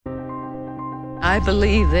I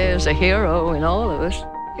believe there's a hero in all of us.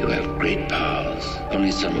 You have great powers, only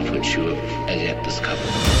some of which you have as yet discovered.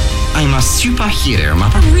 I'm a superhero.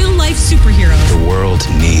 A real-life superhero. The world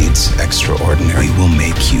needs extraordinary. We will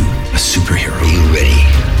make you a superhero. Are you ready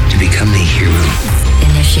to become a hero?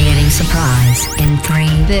 Initiating surprise in 3.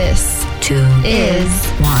 This 2 is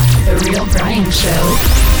 1. The Real Brian Show.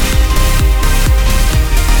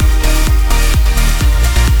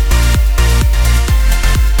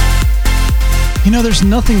 You know, there's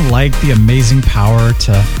nothing like the amazing power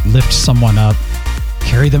to lift someone up,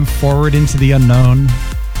 carry them forward into the unknown,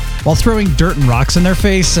 while throwing dirt and rocks in their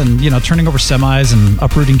face and, you know, turning over semis and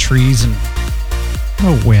uprooting trees and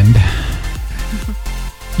no wind.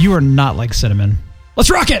 You are not like Cinnamon. Let's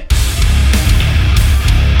rock it!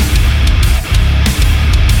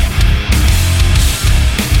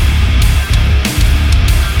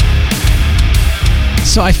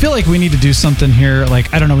 So I feel like we need to do something here.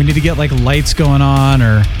 Like, I don't know, we need to get like lights going on,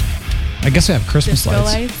 or I guess we have Christmas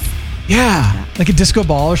lights. Yeah, like a disco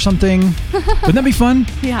ball or something. Wouldn't that be fun?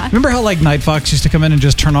 Yeah. Remember how like Night Fox used to come in and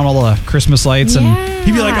just turn on all the Christmas lights and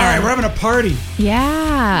he'd be like, all right, we're having a party.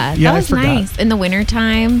 Yeah, that was nice. In the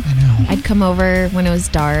wintertime, I know. I'd come over when it was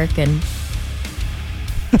dark and...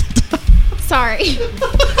 Sorry.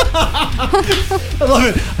 I love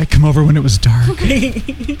it. I'd come over when it was dark.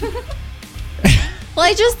 Well,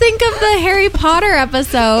 I just think of the Harry Potter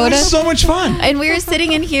episode. It was so much fun. And we were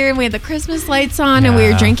sitting in here and we had the Christmas lights on and we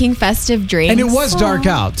were drinking festive drinks. And it was dark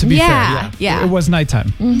out, to be fair. Yeah. It was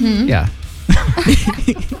nighttime. Mm-hmm. Yeah.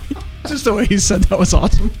 Just the way you said that was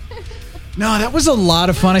awesome. No, that was a lot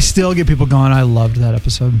of fun. I still get people going. I loved that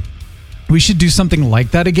episode. We should do something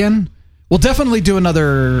like that again. We'll definitely do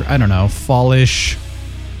another, I don't know, fallish.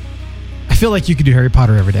 I feel like you could do Harry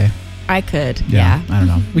Potter every day. I could. Yeah. I don't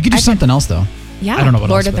know. We could do something else, though. Yeah. I don't know what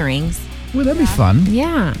Lord else, of the Rings. Well, that'd be fun.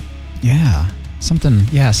 Yeah. Yeah. Something.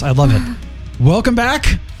 Yes, I love it. Welcome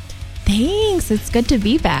back. Thanks. It's good to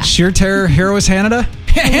be back. Sheer Terror Heroes Hannah.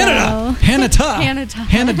 Hannah. Hannah.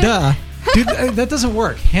 Dude, that doesn't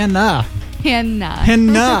work. Hannah.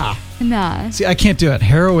 Hannah. See, I can't do it.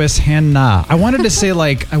 Herois Hannah. I wanted to say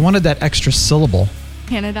I wanted that extra syllable.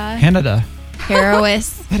 Hannah.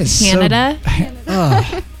 Herois. That is Hannah.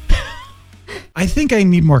 I think I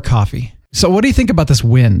need more coffee. So what do you think about this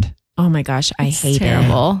wind? Oh my gosh, I hate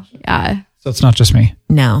terrible. it. Yeah. So it's not just me.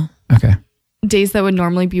 No. Okay. Days that would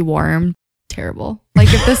normally be warm, terrible. Like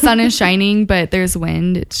if the sun is shining, but there's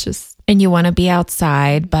wind, it's just... And you want to be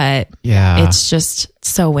outside, but it's just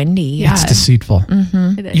so windy. Yeah. It's deceitful.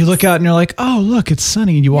 Mm-hmm. It is. You look out and you're like, oh, look, it's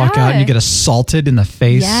sunny. And you walk out and you get assaulted in the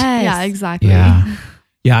face. Yes. Yeah, exactly.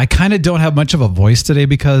 Yeah, I kind of don't have much of a voice today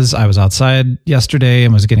because I was outside yesterday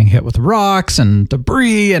and was getting hit with rocks and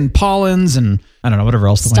debris and pollens and I don't know, whatever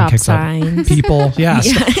else the wind kicks up. People. Yeah.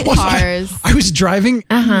 Cars. I was driving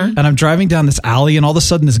and I'm driving down this alley and all of a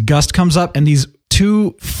sudden this gust comes up and these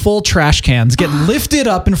 2 full trash cans get lifted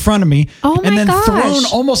up in front of me and then thrown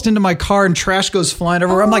almost into my car and trash goes flying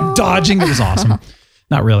everywhere. I'm like dodging. It was awesome.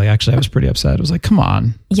 Not really, actually. I was pretty upset. I was like, come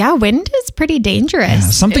on. Yeah, wind is pretty dangerous. Yeah,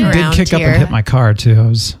 something did kick up and hit my car,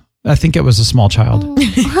 too. I think it was a small child.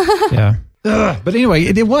 Yeah. But anyway,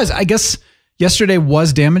 it was. I guess yesterday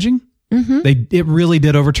was damaging. Mm-hmm. It really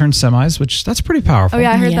did overturn semis, which that's pretty powerful. Oh,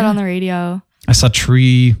 yeah, I heard that on the radio. I saw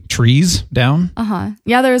trees down.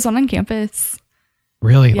 Yeah, there was one on campus.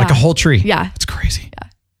 Really? Yeah. Like a whole tree? Yeah. It's crazy. Yeah.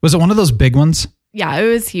 Was it one of those big ones? Yeah, it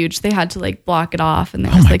was huge. They had to block it off and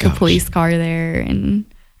there was a police car there and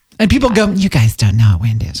people go, you guys don't know what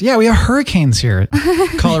wind is. Yeah, we have hurricanes here.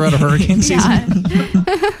 Colorado hurricane season.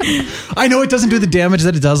 I know it doesn't do the damage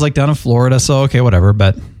that it does down in Florida, so okay, whatever,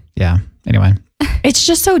 but yeah. Anyway. It's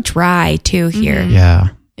just so dry too here.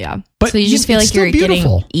 Mm-hmm. Yeah. But so you just feel like you're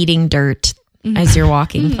eating dirt as you're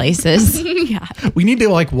walking places. Yeah. We need to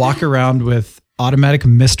walk around with automatic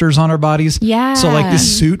misters on our bodies. Yeah. So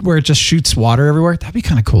this suit where it just shoots water everywhere, that'd be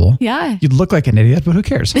kind of cool. Yeah. You'd look like an idiot, but who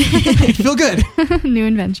cares? You'd feel good. New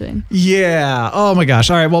invention. Yeah. Oh my gosh.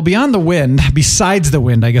 All right. Well, besides the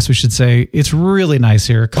wind, I guess we should say, it's really nice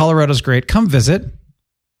here. Colorado's great. Come visit,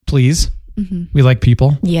 please. Mm-hmm. We like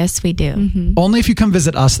people. Yes, we do. Mm-hmm. Only if you come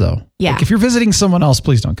visit us, though. Yeah. If you're visiting someone else,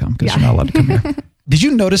 please don't come because you're not allowed to come here. Did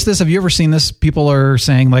you notice this? Have you ever seen this? People are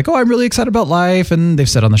saying oh, I'm really excited about life. And they've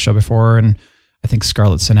said on the show before. And I think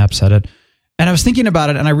Scarlett Synapse said it. And I was thinking about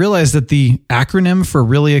it and I realized that the acronym for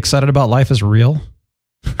really excited about life is real.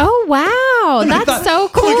 Oh, wow. That's so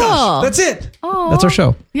cool. Oh my gosh, that's it. Oh, that's our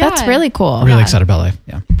show. Yeah. That's really cool. Really excited about life.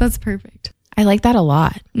 Yeah. That's perfect. I like that a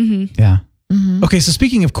lot. Mm-hmm. Yeah. Mm-hmm. Okay. So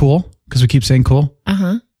speaking of cool, because we keep saying cool.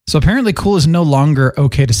 So apparently cool is no longer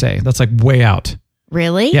okay to say. That's way out.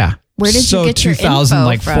 Really? Yeah. Where did you get your info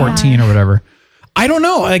 2014 or whatever. I don't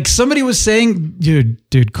know. Like somebody was saying,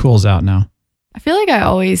 dude, cool's out now. I feel like I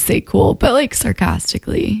always say cool, but like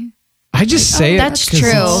sarcastically. I just say it. That's 'cause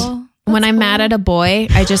true. Cool. When I'm mad at a boy,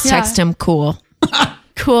 I just text him cool.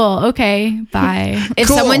 Cool. Okay. Bye. If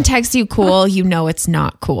Cool. someone texts you cool, you know it's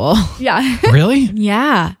not cool. Yeah. Really?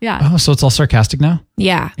 Yeah. Yeah. Oh, so it's all sarcastic now?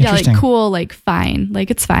 Yeah. Yeah. Interesting. Like cool, like fine.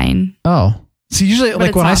 Like it's fine. Oh. So usually, But like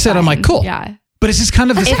it's when I not said, I'm like, fine. cool. Yeah. But it's just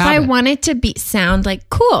kind of this If I habit. want it to sound like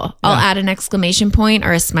cool, I'll Yeah. add an exclamation point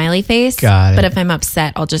or a smiley face. Got it. But if I'm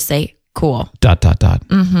upset, I'll just say cool. ...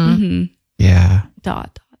 Mm-hmm. Yeah.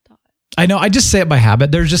 Dot. I know. I just say it by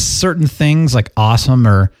habit. There's just certain things like awesome,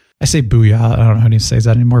 or I say booyah. I don't know how to say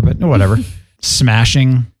that anymore, but whatever.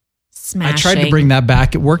 Smashing. Smashing. I tried to bring that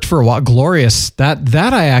back. It worked for a while. Glorious. That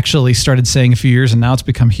I actually started saying a few years, and now it's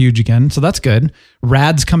become huge again. So that's good.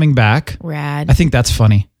 Rad's coming back. Rad. I think that's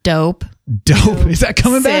funny. Dope. Dope. Is that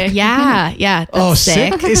coming back? Sick. Yeah. Yeah. That's Oh,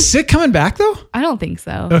 sick. sick. Is sick coming back though? I don't think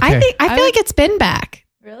so. Okay. I feel like it's been back.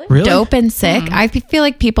 Really? Dope and sick. I feel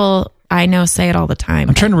like people I know say it all the time.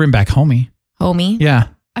 I'm trying to bring back homie. Homie. Yeah.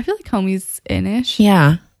 I feel like homie's in-ish.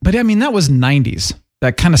 Yeah. But I mean, that was 90s.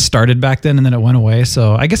 That kind of started back then and then it went away.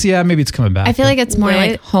 So I guess, yeah, maybe it's coming back. I feel like it's more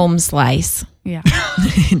Lit. like home slice Yeah.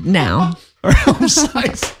 now. Or home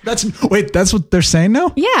slice. That's what they're saying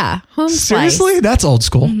now? Yeah. Home Seriously? slice. That's old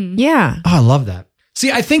school. Yeah. Oh, I love that.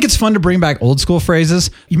 See, I think it's fun to bring back old school phrases.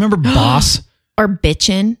 You remember boss? Or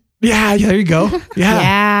bitchin'. Yeah, there you go. Yeah.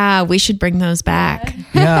 Yeah. We should bring those back.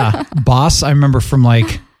 Yeah. Boss, I remember from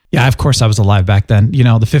like, yeah, of course I was alive back then. You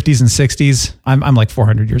know, the 50s and 60s. I'm like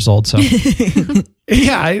 400 years old. So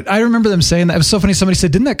yeah, I remember them saying that. It was so funny. Somebody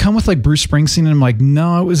said, didn't that come with like Bruce Springsteen? And I'm like,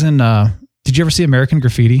 no, it was in, did you ever see American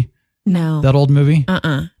Graffiti? No. That old movie?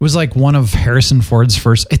 Uh-uh. It was like one of Harrison Ford's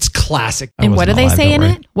first. It's classic. I And what do wasn't they alive, say don't in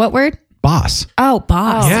worry. it? What word? Boss. Oh,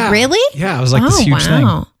 boss. Yeah. Really? Yeah, it was like this huge thing.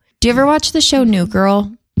 Do you ever watch the show New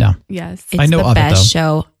Girl? No. Yes. It's I know the of it, best though.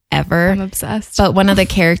 show ever. I'm obsessed. But one of the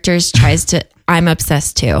characters tries to, I'm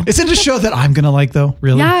obsessed too. Is it a show that I'm going to like though?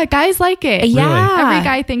 Really? yeah, guys like it. Yeah. Every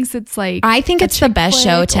guy thinks it's like I think a it's the chick best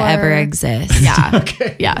show flick to or- ever exist. Yeah.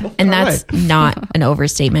 Okay. Yeah. And All that's not an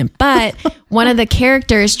overstatement. But one of the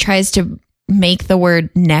characters tries to make the word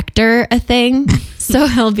nectar a thing. So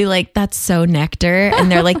he'll be like, that's so nectar. And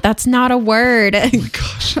they're like, that's not a word.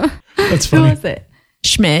 Gosh. That's Who funny. was it?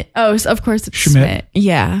 Schmidt. Oh, of course it's Schmidt.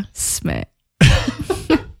 Yeah. Schmidt.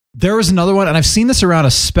 There was another one, and I've seen this around,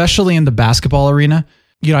 especially in the basketball arena.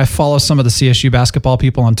 You know, I follow some of the CSU basketball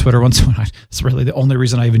people on Twitter once in a while. It's really the only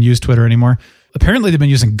reason I even use Twitter anymore. Apparently, they've been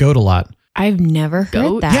using GOAT a lot. I've never heard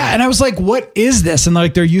Goat? that. Yeah, and I was like, what is this? And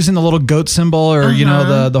like they're using the little goat symbol or, you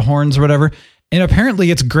know, the horns or whatever. And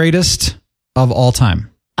apparently it's greatest of all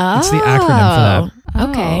time. It's the acronym for that.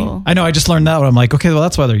 Okay. Oh. I know, I just learned that one. I'm like, okay, well,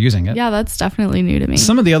 that's why they're using it. Yeah, that's definitely new to me.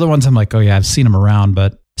 Some of the other ones, I'm like, oh yeah, I've seen them around.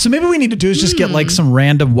 But so maybe we need to do is just get like some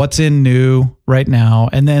random what's in new right now.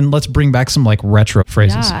 And then let's bring back some like retro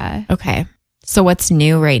phrases. Yeah. Okay. So what's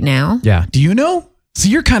new right now? Yeah. Do you know? So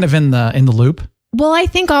you're kind of in the loop. Well, I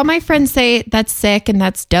think all my friends say that's sick and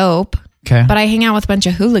that's dope. Okay. But I hang out with a bunch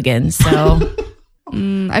of hooligans. So,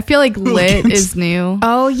 I feel like lit is new.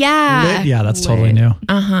 oh, yeah. Lit? Yeah, that's Lit. totally new.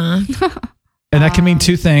 Uh-huh. And that can mean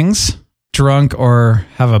two things, drunk or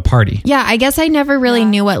have a party. Yeah, I guess I never really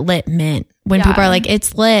knew what lit meant. When Yeah. people are like,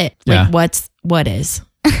 it's lit. Yeah. Like, what is?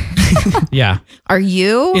 Yeah. Are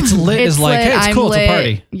you? It's lit is like, lit, hey, it's I'm cool. lit, It's a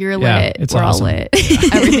party. You're Yeah, lit. it's We're awesome. all lit.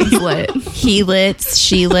 Everything's lit. He lits,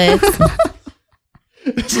 she lits.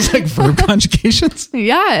 This is like verb conjugations.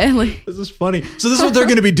 Yeah. Like, This is funny. So this is what they're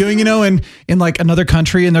going to be doing, you know, in like another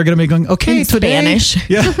country, and they're going to be going, okay, In today, Spanish.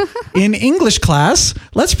 yeah, in English class,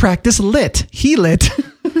 let's practice lit. He lit,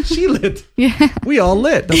 she lit, yeah. we all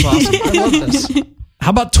lit. That's awesome. I love this. How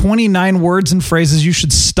about 29 words and phrases you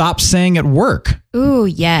should stop saying at work? Ooh,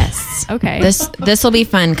 yes. Okay. This will be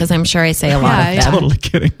fun because I'm sure I say a lot Yeah, of yeah. them. Totally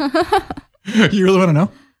kidding. You really want to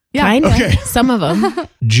know? Yeah. Kind of. Okay. Some of them.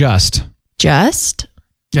 Just. Just.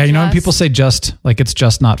 Yeah, you know when Just. people say just, like it's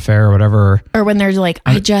just not fair or whatever. Or when they're like,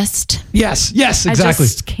 I just. Yes, exactly. I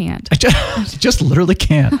just can't. I just literally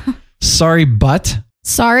can't. Sorry, but.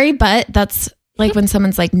 Sorry, but that's like when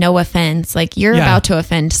someone's like, no offense. Like you're Yeah. about to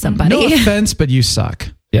offend somebody. No offense, but you suck.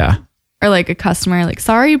 Yeah. Or like a customer, like,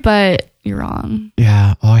 sorry, but you're wrong.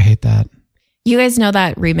 Yeah. Oh, I hate that. You guys know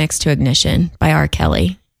that remix to Ignition by R.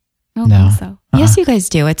 Kelly? I don't No. think so. Yes, you guys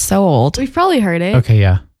do. It's so old. We've probably heard it. Okay,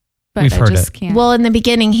 yeah. but We've I heard just it. can't. Well, in the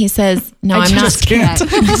beginning, he says, no, I I'm not. just can't.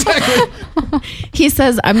 Exactly. He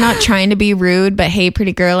says, I'm not trying to be rude, but hey,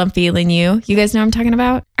 pretty girl, I'm feeling you. You guys know what I'm talking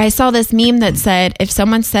about? I saw this meme that said, if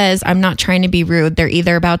someone says, I'm not trying to be rude, they're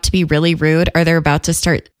either about to be really rude or they're about to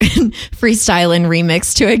start freestyling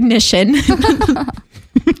remix to Ignition.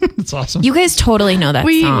 That's awesome. You guys totally know that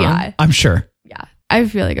song. Yeah. I'm sure. Yeah. I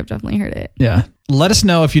feel like I've definitely heard it. Yeah. Let us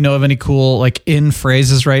know if you know of any cool like in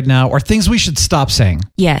phrases right now or things we should stop saying.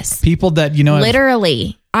 Yes. People that, you know, have-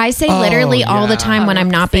 Literally. I say literally all the yeah. time when I'm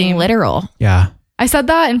not being Same. literal. yeah. I said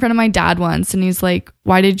that in front of my dad once, and he's like,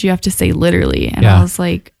 "Why did you have to say literally?" And Yeah. I was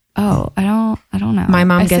like, "Oh, I don't know." My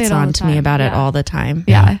mom I say gets it all on the to me time. about it Yeah. all the time.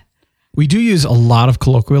 Yeah. We do use a lot of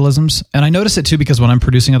colloquialisms, and I notice it too because when I'm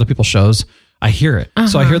producing other people's shows, I hear it.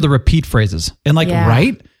 So I hear the repeat phrases. And like, Yeah.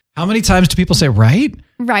 right? How many times do people say right?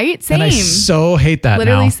 Right? Same. And I so hate that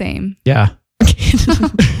Literally now. same. Yeah.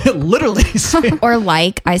 Literally same. Or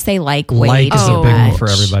like, I say like way Like is a too big one much. for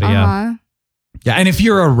everybody. Yeah. Uh-huh. Yeah. And if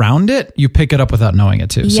you're around it, you pick it up without knowing it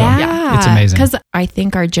too. Yeah. So it's amazing. Because I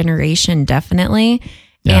think our generation definitely.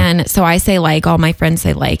 Yeah. And so I say like, all my friends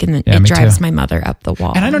say like, and then Yeah, it me drives too. my mother up the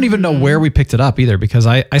wall. And I don't even know where we picked it up either because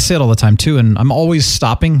I say it all the time too. And I'm always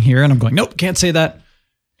stopping here and I'm going, nope, can't say that.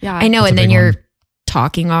 Yeah. I know. That's a And then big you're one.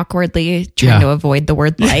 talking awkwardly, trying Yeah. to avoid the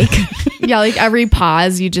word like. Yeah, like every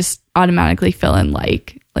pause, you just automatically fill in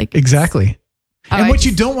like. Exactly. Oh, And I what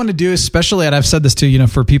you just- don't want to do, especially, and I've said this too, you know,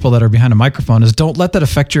 for people that are behind a microphone, is don't let that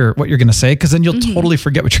affect what you're going to say, because then you'll totally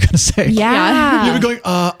forget what you're going to say. Yeah. You'll be going,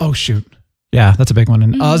 oh shoot. Yeah, that's a big one.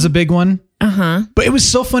 And is a big one. Uh-huh. But it was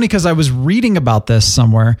so funny because I was reading about this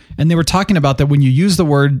somewhere and they were talking about that when you use the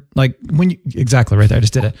word, like exactly right there, I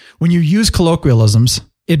just did it. When you use colloquialisms,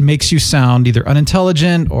 it makes you sound either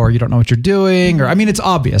unintelligent or you don't know what you're doing, or, I mean, it's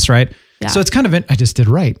obvious, right? Yeah. So it's kind of, I just did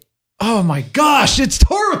right. Oh my gosh, it's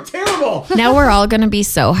terrible. Now we're all going to be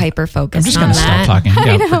so hyper I'm focused just on going to that. stop talking.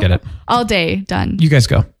 Yeah, forget it. all day done. You guys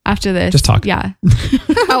go. After this, Just talk. Yeah.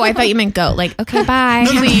 Oh, I thought you meant go. Like, okay, bye.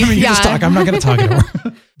 No, you just Yeah. talk. I'm not going to talk anymore.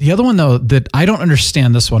 The other one, though, that I don't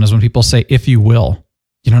understand this one is when people say, if you will.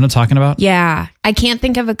 You know what I'm talking about? Yeah. I can't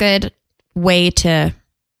think of a good way to,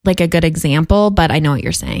 like a good example, but I know what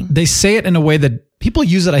you're saying. They say it in a way that people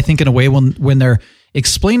use it, I think, in a way when they're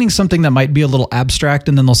explaining something that might be a little abstract,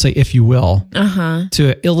 and then they'll say, if you will,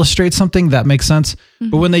 to illustrate something that makes sense.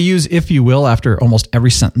 But when they use if you will after almost every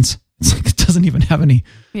sentence, it's like it doesn't even have any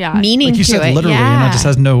Yeah. Meaning like you to said, it. literally, yeah. and it just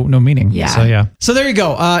has no meaning. Yeah. So yeah. So there you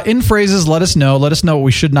go. In phrases, let us know what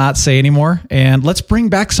we should not say anymore, and let's bring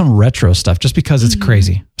back some retro stuff just because it's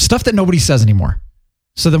crazy stuff that nobody says anymore.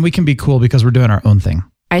 So then we can be cool because we're doing our own thing.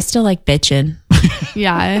 I still like bitchin'.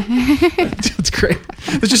 Yeah. It's great.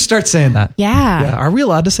 Let's just start saying that. Yeah. Yeah. Are we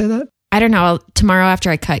allowed to say that? I don't know. Tomorrow after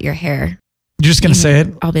I cut your hair, You're just gonna say it.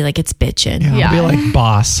 I'll be like, it's bitchin'. Yeah. I'll be like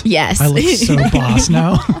boss. Yes. I look so boss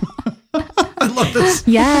now. I love this.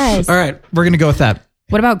 Yes. All right, we're gonna go with that.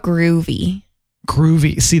 What about groovy?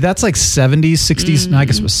 Groovy. See, that's like 70s, 60s. No, I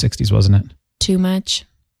guess it was 60s, wasn't it? Too much?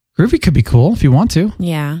 Groovy could be cool if you want to.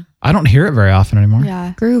 Yeah. I don't hear it very often anymore.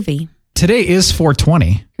 Yeah. Groovy. Today is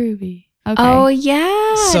 420. Groovy. Okay. Oh,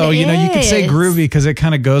 yeah. So, you could say is. groovy because it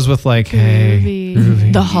kind of goes with like, hey, Groovy.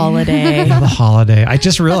 groovy. The holiday. The holiday. I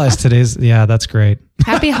just realized today's, that's great.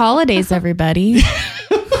 Happy holidays, everybody.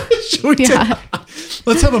 Should we Yeah.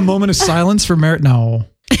 let's have a moment of silence for Merit. No.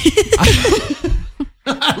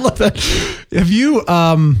 I love that. Have you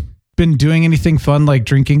been doing anything fun like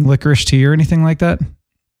drinking licorice tea or anything like that?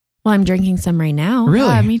 Well, I'm drinking some right now. Really?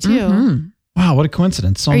 Yeah, me too. Mhm. Wow, what a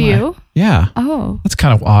coincidence. So Are am I. you? Yeah. Oh. That's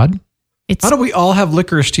kind of odd. It's How do we all have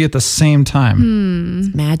licorice tea at the same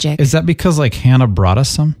time? magic. Is that because like Hannah brought us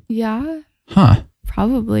some? Yeah. Huh.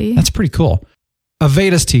 Probably. That's pretty cool.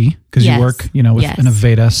 Aveda's tea, because Yes. you work, with Yes. an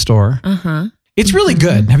Aveda store. Uh-huh. It's really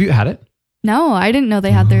good. Have you had it? No, I didn't know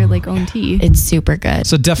they had their like own tea. It's super good.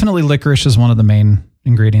 So definitely licorice is one of the main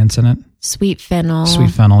ingredients in it. Sweet fennel.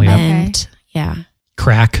 Sweet fennel, yeah. Mint. Yeah.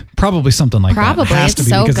 Crack, probably something like Probably. that. It has to It's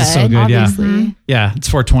be so because it's so good. good. Yeah. Obviously. Yeah, it's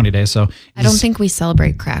 420 day. So I don't think we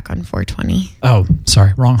celebrate crack on 420. Oh,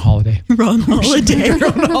 sorry, wrong holiday. Wrong holiday.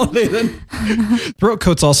 Wrong holiday then. Throat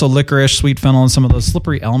coat's also licorice, sweet fennel, and some of those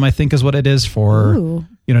slippery elm. I think is what it is for Ooh.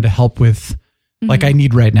 to help with like I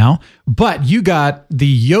need right now. But you got the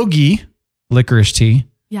Yogi licorice tea.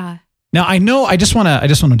 Yeah. Now I know I just want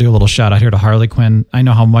to do a little shout out here to Harley Quinn. I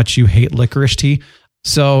know how much you hate licorice tea.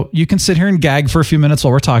 So you can sit here and gag for a few minutes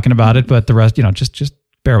while we're talking about it, but the rest, just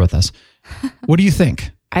bear with us. What do you think?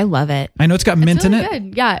 I love it. I know it's got mint It's really in it.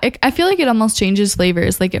 good. Yeah. I feel like it almost changes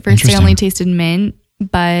flavors. Like at first I Interesting. only tasted mint,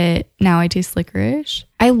 but now I taste licorice.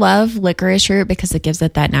 I love licorice root because it gives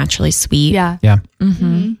it that naturally sweet. Yeah. Yeah.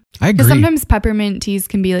 Mm-hmm. I agree. Because sometimes peppermint teas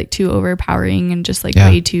can be like too overpowering and just like Yeah.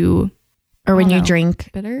 way too, Or when I don't you know, drink,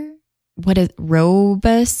 bitter. what is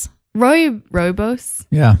Robus? Rooibos.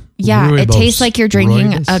 Yeah. Yeah, it Rooibos. tastes like you're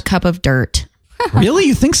drinking Rooibos. a cup of dirt. Really?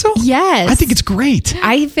 You think so? Yes. I think it's great.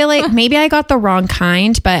 I feel like maybe I got the wrong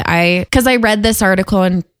kind, but because I read this article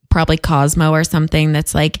in probably Cosmo or something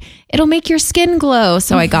that's like, it'll make your skin glow.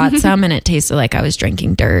 So I got some and it tasted like I was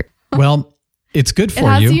drinking dirt. Well, it's good It for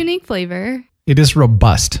has you. a unique flavor. It is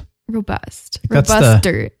robust. Robust. That's Robust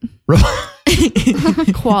dirt.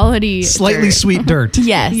 Quality. Slightly dirt. sweet dirt.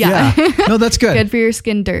 Yes. Yeah. No, that's good. Good for your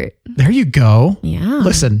skin dirt. There you go. Yeah.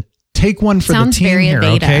 Listen, take one for Sounds the team very here,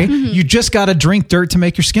 Aveda. okay? You just got to drink dirt to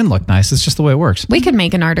make your skin look nice. It's just the way it works. We could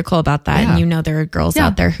make an article about that. Yeah. And you know, there are girls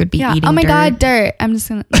out there who'd be eating Oh my dirt. God, dirt. I'm just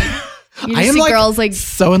going to. You I just am see like girls like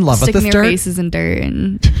so in love with sticking this their dirt. faces in dirt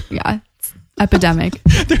and yeah, it's epidemic.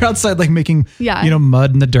 They're outside like making, Yeah.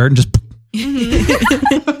 mud in the dirt and just.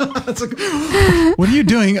 It's like, what are you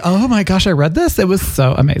doing? Oh my gosh, I read this. It was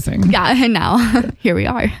so amazing. Yeah, and now here we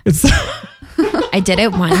are. It's I did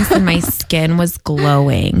it once and my skin was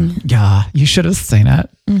glowing. yeah, you should have seen it.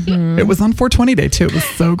 It was on 420 day too. It was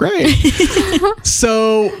so great.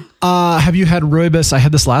 So, have you had rooibos? I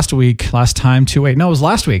had this last time too. Wait, no, it was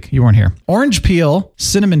last week. You weren't here. Orange peel,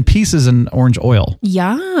 cinnamon pieces, and orange oil.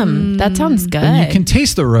 Yum. That sounds good. And you can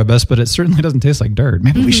taste the rooibos, but it certainly doesn't taste like dirt.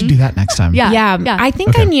 Maybe we should do that next time. Yeah. yeah, Yeah. I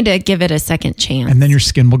think I need to give it a second chance. And then your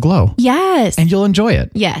skin will glow. Yes. And you'll enjoy it.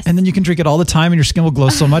 Yes. And then you can drink it all the time and your skin will glow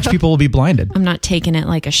so much people will be blinded. I'm not taking it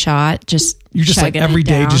like a shot. You're just like chugging every it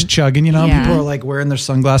day down. just chugging, Yeah. People are like wearing their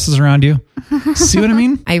sunglasses around you. See what I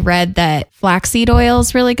mean? I read that flaxseed oil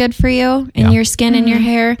is really good for you and your skin and your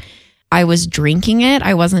hair. I was drinking it.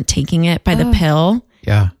 I wasn't taking it by the pill.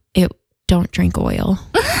 Yeah. Don't drink oil.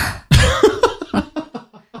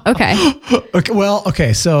 Okay.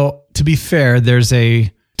 Okay. So to be fair, there's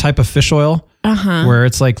a type of fish oil where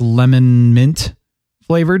it's like lemon mint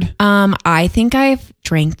flavored. I think I've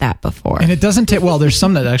drank that before. And it doesn't taste, well, there's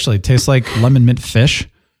some that actually taste like lemon mint fish.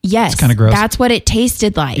 Yes. It's kind of gross. That's what it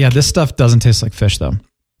tasted like. Yeah, this stuff doesn't taste like fish though.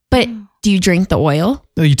 But do you drink the oil?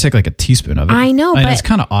 You take like a teaspoon of it. I know, And but it's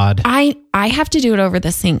kind of odd. I have to do it over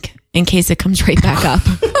the sink in case it comes right back up.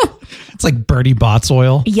 It's like Bertie Bott's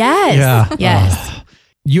oil. Yes. Yeah. Yes.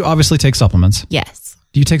 You obviously take supplements. Yes.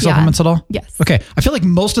 Do you take supplements at all? Yes. Okay. I feel like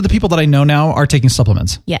most of the people that I know now are taking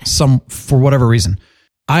supplements. Yes. Some for whatever reason.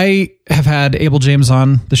 I have had Abel James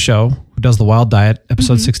on the show who does the Wild Diet,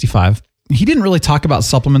 episode 65. He didn't really talk about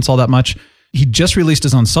supplements all that much. He just released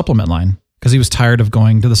his own supplement line because he was tired of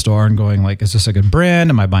going to the store and going like, is this a good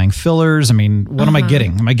brand? Am I buying fillers? I mean, what am I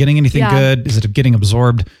getting? Am I getting anything good? Is it getting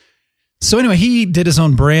absorbed? So anyway, he did his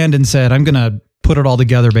own brand and said, I'm going to put it all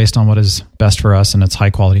together based on what is best for us and it's high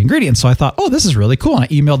quality ingredients. So I thought, oh, this is really cool. And I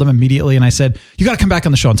emailed him immediately and I said, you got to come back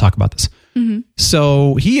on the show and talk about this.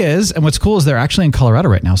 So he is. And what's cool is they're actually in Colorado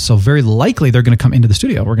right now. So very likely they're going to come into the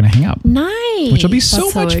studio. We're going to hang out, Nice. which will be so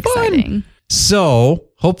That's much exciting. fun. So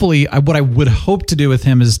hopefully what I would hope to do with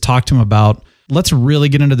him is talk to him about, let's really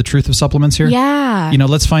get into the truth of supplements here. Yeah.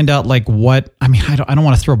 Let's find out like what, I mean, I don't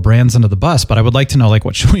want to throw brands under the bus, but I would like to know like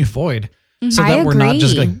what should we avoid so I that we're not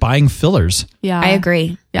just agree. like buying fillers. Yeah. I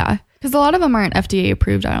agree. Yeah. Because a lot of them aren't FDA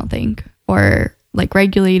approved, I don't think, or like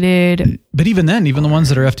regulated. But even then, even the ones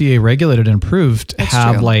that are FDA regulated and approved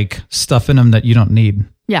have true. like stuff in them that you don't need.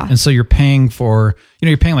 Yeah. And so you're paying for,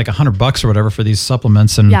 you're paying like $100 or whatever for these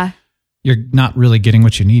supplements and Yeah. you're not really getting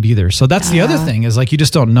what you need either. So that's the other thing is like, you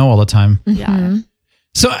just don't know all the time. Yeah.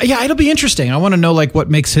 So yeah, it'll be interesting. I want to know like what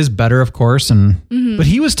makes his better, of course. And, but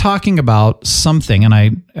he was talking about something.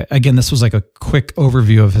 And again, this was like a quick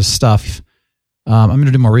overview of his stuff. I'm going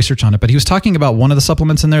to do more research on it, but he was talking about one of the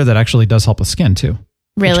supplements in there that actually does help with skin too.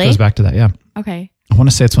 Really? Which goes back to that. Yeah. Okay. I want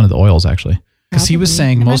to say it's one of the oils actually. Because he was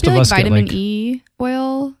saying It most might be of like us vitamin get like E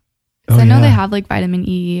oil. Oh, I know yeah. they have like vitamin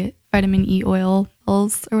E oil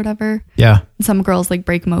pills or whatever. Yeah. And some girls like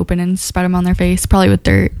break them open and spread them on their face, probably with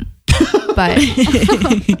dirt. But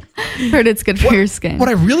heard it's good for your skin. What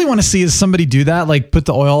I really want to see is somebody do that, like put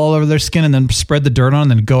the oil all over their skin and then spread the dirt on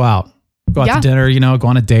and then go out to dinner, go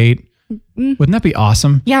on a date. Wouldn't that be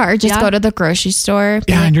awesome? Yeah, or just Yeah. go to the grocery store.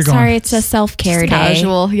 Be Yeah, like, and you're going, sorry, it's a self-care Just day.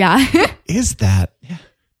 casual. Yeah. Is that? Yeah.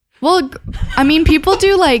 Well, I mean, people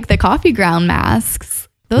do like the coffee ground masks.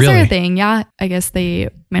 Those are Really? a thing. Yeah. I guess they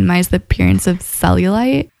minimize the appearance of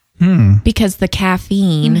cellulite. Because the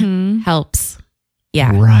caffeine helps.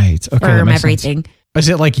 Yeah. Right. Okay. that Firm makes sense. everything. Is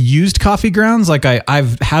it like used coffee grounds? Like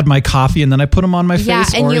I've had my coffee and then I put them on my Yeah,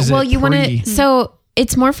 face? and or is it you want pre- to, so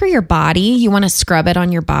it's more for your body. You want to scrub it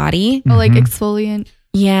on your body. Or like exfoliant.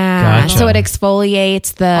 Yeah. Gotcha. So it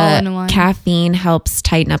exfoliates. All in one. The caffeine helps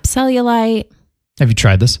tighten up cellulite. Have you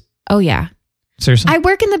tried this? Oh, yeah. Seriously? I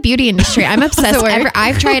work in the beauty industry. I'm obsessed. So weird.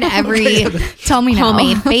 I've tried every Tell me now.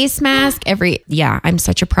 homemade face mask. I'm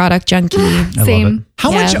such a product junkie. I love it. Same.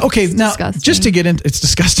 How much? Yeah, Okay, now disgusting. just to get into, it's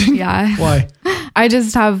disgusting. Yeah. Why? I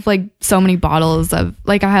just have like so many bottles of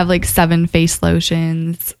like, I have like 7 face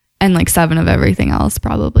lotions and like 7 of everything else,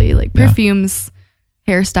 probably like Yeah. perfumes,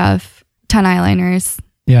 hair stuff, 10 eyeliners.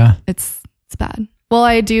 Yeah. It's bad. Well,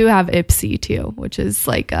 I do have Ipsy too, which is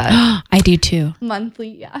like a I do too. monthly.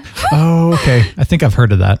 Yeah. Oh, okay. I think I've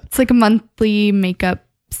heard of that. It's like a monthly makeup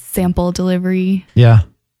sample delivery Yeah,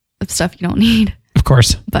 of stuff you don't need. of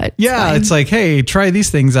course. But Yeah, fine. it's like, hey, try these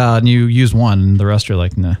things out, and you use one, and the rest are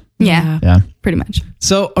like, nah. yeah, Yeah. pretty much.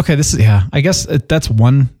 So, okay, I guess that's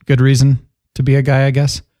one good reason to be a guy, I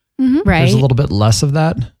guess. Right. There's a little bit less of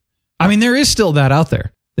that. I mean, there is still that out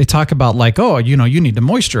there. They talk about like, oh, you need to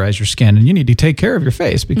moisturize your skin and you need to take care of your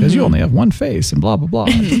face because you only have one face and blah, blah, blah.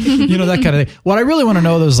 That kind of thing. What I really want to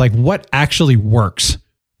know though is like what actually works.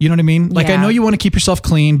 You know what I mean? Like I Yeah. know you want to keep yourself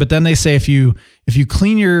clean, but then they say if you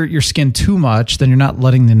clean your skin too much, then you're not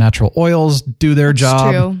letting the natural oils do their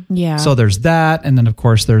job. True. Yeah. So there's that. And then of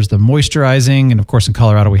course there's the moisturizing. And of course in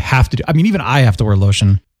Colorado we have to do, I mean, even I have to wear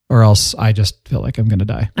lotion or else I just feel like I'm going to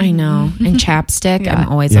die. I know. And chapstick. Yeah. I'm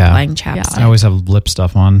always Yeah. applying chapstick. I always have lip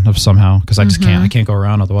stuff on of somehow because I just can't. I can't go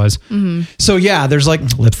around otherwise. So yeah, there's like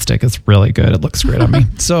lipstick. It's really good. It looks great on me.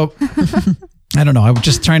 So I don't know. I was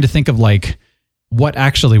just trying to think of like what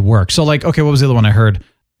actually works. So like, okay, what was the other one I heard?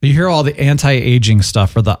 You hear all the anti-aging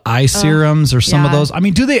stuff or the eye serums or some of yeah. those. I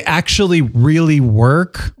mean, do they actually really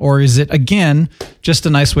work, or is it again just a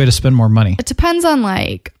nice way to spend more money? It depends on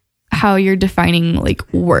like how you're defining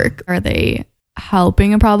like work. Are they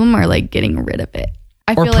helping a problem or like getting rid of it?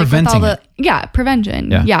 I Or feel like with all preventing the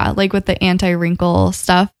prevention. Yeah. Yeah, like with the anti-wrinkle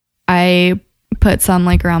stuff, I put some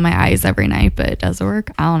like around my eyes every night, but does it work?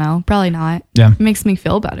 I don't know. Probably not. Yeah, It makes me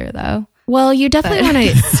feel better though. Well, you definitely want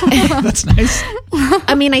to. that's nice.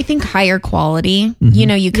 I mean, I think higher quality. You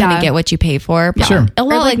know, you kind of Yeah. get what you pay for. But Sure. A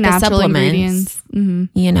lot Or, like the natural supplements. ingredients.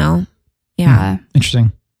 Mm-hmm. You know. Yeah.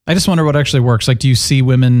 Interesting. I just wonder what actually works. Like, do you see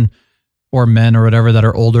women or men or whatever that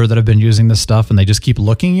are older that have been using this stuff and they just keep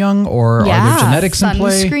looking young, or are there genetics in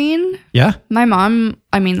play? Sunscreen. Yeah. My mom,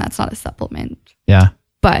 I mean, that's not a supplement, Yeah.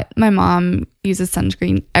 but my mom uses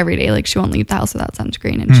sunscreen every day. Like she won't leave the house without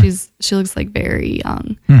sunscreen, and she looks like very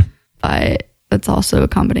young. But it's also a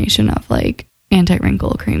combination of like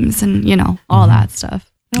anti-wrinkle creams and all that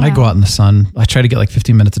stuff. I go out in the sun. I try to get like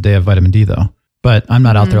 15 minutes a day of vitamin D though, but I'm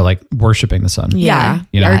not out there like worshiping the sun. Yeah.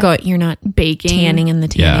 You know? Or you're not Baking. tanning in the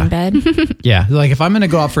tanning bed. Yeah. Like if I'm going to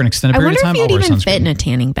go out for an extended I period wonder of time, if I'll you'd wear even sunscreen. fit in a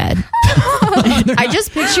tanning bed. I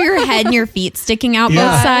just picture your head and your feet sticking out Yeah.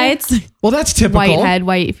 both sides. Well, that's typical. White head,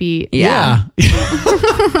 white feet. Yeah.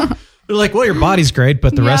 They're like, well, your body's great,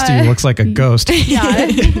 but the rest of you looks like a ghost. Yeah.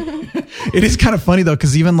 It is kind of funny though,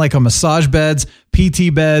 because even like on massage beds,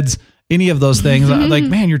 PT beds, any of those things, I'm like,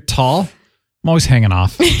 man, you're tall. I'm always hanging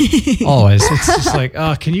off. Always. It's just like,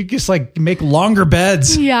 oh, can you just like make longer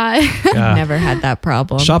beds? Yeah. Yeah. Never had that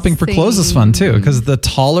problem. Shopping for clothes is fun too, because the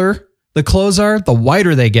taller the clothes are, the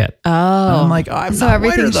whiter they get. Oh. I'm like, oh, I'm So not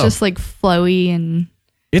everything's whiter, though. just like flowy and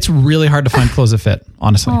It's really hard to find clothes that fit,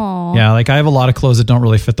 honestly. Aw. Yeah, like I have a lot of clothes that don't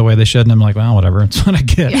really fit the way they should, and I'm like, well, whatever. It's what I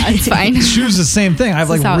get. yeah, it's fine. Shoes, the same thing. I have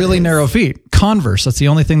This is like how it really is. narrow feet. Converse, that's the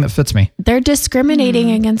only thing that fits me. They're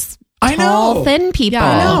discriminating against I tall, know. thin people. Yeah.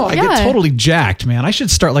 I know. I get Yeah. totally jacked, man. I should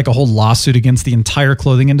start like a whole lawsuit against the entire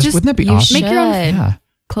clothing industry. Just- Wouldn't that be you awesome? Make your own should. Yeah.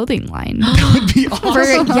 clothing line. That would be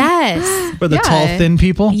awesome. For, yes. For the Yeah. tall, thin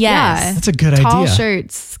people? Yes. That's a good Tall idea.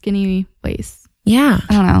 shirts, skinny waist. Yeah.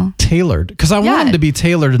 I don't know. Tailored. Because I want Yeah. them to be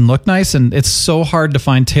tailored and look nice. And it's so hard to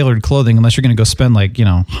find tailored clothing unless you're going to go spend like,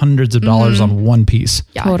 hundreds of dollars on one piece.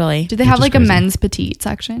 Yeah. Totally. Do they Which have is like crazy. a men's petite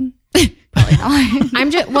section? Probably not.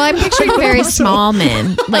 I'm picturing very small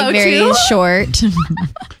men, like Oh, very too? short.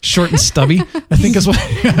 Short and stubby, I think is what.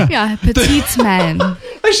 Yeah, petite men.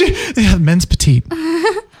 Actually, they have men's petite.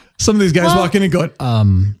 Some of these guys walk in and go,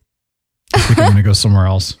 I think I'm going to go somewhere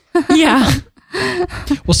else. Yeah.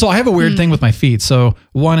 Well, so I have a weird thing with my feet. So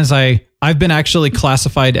one is I've been actually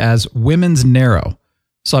classified as women's narrow.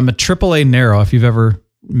 So I'm a AAA narrow, if you've ever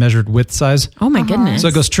measured width size. Oh my goodness. So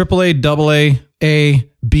it goes AAA, AA, A,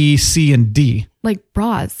 B, C, and D. Like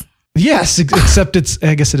bras, Yes, except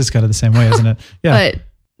I guess it is kind of the same way, isn't it? Yeah. but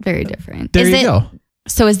very different. there Is you it- go.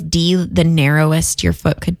 So is D the narrowest your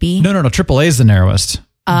foot could be? No. AAA is the narrowest.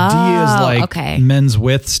 D is like okay. men's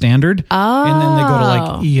width standard. Oh. And then they go to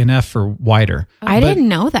like E and F for wider. I But didn't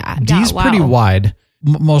know that. D's wow. pretty wide.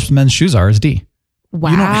 Most men's shoes are is D.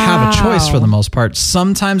 Wow. You don't have a choice for the most part.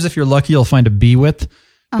 Sometimes if you're lucky, you'll find a B width,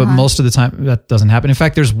 but most of the time that doesn't happen. In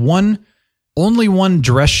fact, there's only one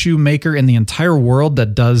dress shoe maker in the entire world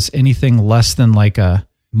that does anything less than like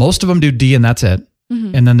most of them do D and that's it.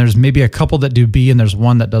 And then there's maybe a couple that do B and there's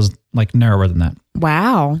one that does like narrower than that.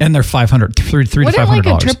 Wow. And they're $500, $300 to $500. Wouldn't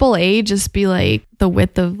like a AAA just be like the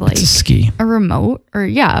width of like it's a ski. a remote or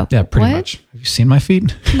Yeah, pretty much. Have you seen my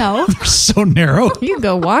feet? No. They're so narrow. You can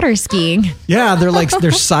go water skiing. Yeah,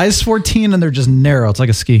 they're size 14 and they're just narrow. It's like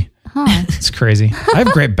a ski. Huh. It's crazy. I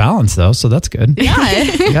have great balance though, so that's good. Yeah.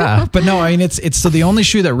 Yeah, but no, I mean it's so the only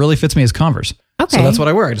shoe that really fits me is Converse. Okay. So that's what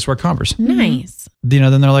I wear. I just wear Converse. Nice.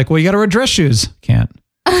 Then they're like, well, you got to wear dress shoes. Can't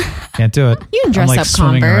do it. You can dress I'm like up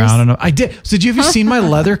swimming Converse. around. I did. So have you seen my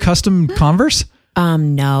leather custom Converse?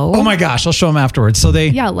 No. Oh my gosh, I'll show them afterwards. So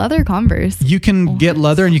Yeah, leather Converse. you can get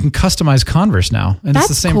leather and you can customize Converse now, and That's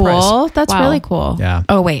it's the same cool. price. That's Wow. really cool. Yeah.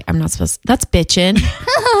 Oh wait, I'm not supposed. That's bitchin'.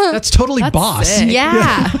 That's totally That's boss. sick.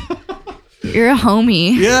 Yeah. You're a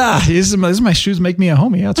homie. Yeah, these are my shoes make me a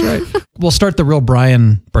homie. That's right. We'll start the Real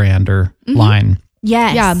Brian brand or line.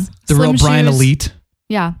 Yes. Yeah. The Real Slim Brian shoes. Elite.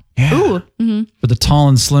 Yeah. Yeah. Ooh. For the tall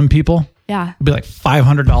and slim people. Yeah. It'd be like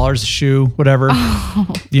 $500 a shoe, whatever.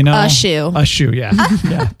 You know? A shoe. A shoe, yeah.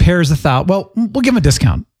 Yeah. Pairs 1,000. Well, we'll give them a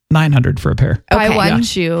discount. $900 for a pair. Buy Okay. one Yeah.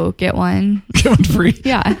 shoe, get one. Get one free.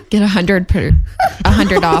 Yeah. Get 100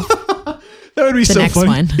 off. That would be The so next fun.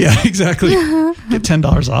 one. Yeah, exactly. Get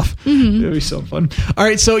 $10 off. It would be so fun. All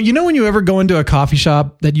right. So, you know, when you ever go into a coffee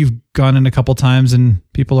shop that you've gone in a couple times and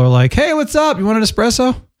people are like, hey, what's up? You want an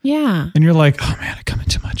espresso? Yeah. And you're like, oh man, I come in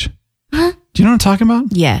too much. Do you know what I'm talking about?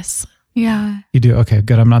 Yes. Yeah. You do? Okay,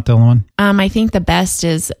 good. I'm not the only one. I think the best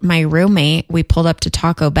is my roommate. We pulled up to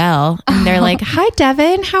Taco Bell and they're like, hi,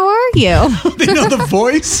 Devin, how are you? They know the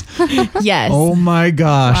voice? Yes. Oh my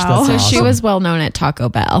gosh. Wow. That's So awesome. she was well known at Taco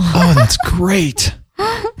Bell. Oh, that's great.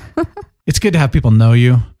 It's good to have people know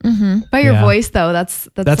you. By your Yeah. voice though, that's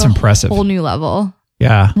That's a impressive. whole new level.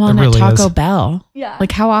 Yeah, Well, it and really at Taco is. Bell. Yeah.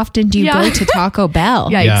 Like, how often do you Yeah. go to Taco Bell?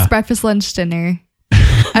 Yeah, Yeah. it's breakfast, lunch, dinner.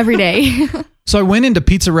 Every day. So I went into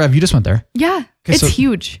Pizza Rev. You just went there. Yeah. Okay, It's so-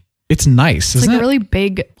 huge. It's nice, It's isn't like it? a really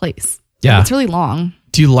big place. Yeah. It's really long.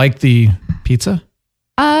 Do you like the pizza?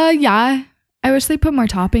 Yeah. I wish they put more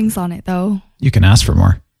toppings on it though. You can ask for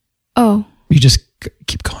more. Oh, You just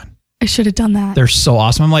keep going. I should have done that. They're so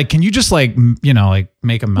awesome. I'm like, can you just like, like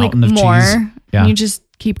make a like mountain of more. cheese? Yeah. And you just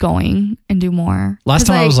keep going and do more. Last 'Cause,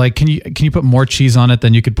 time I was like, can you put more cheese on it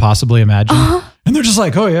than you could possibly imagine? And they're just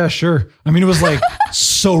like, oh yeah, sure. I mean, it was like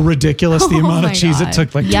so ridiculous the Oh amount of my cheese it God.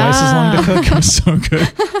 took like twice as long to cook. It was so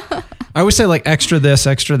good. I always say like extra this,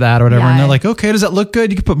 extra that, or whatever. And Yeah. they're like, okay, does that look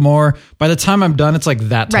good? You can put more. By the time I'm done, it's like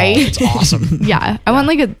that tall. Right? It's awesome. yeah. I want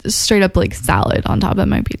like a straight up like salad on top of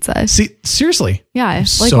my pizza. See, seriously. Yeah. Like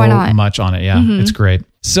so why not? much on it. Yeah, it's great.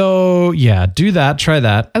 So yeah, do that. Try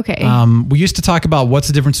that. Okay. We used to talk about what's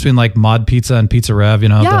the difference between like Mod Pizza and Pizza Rev. You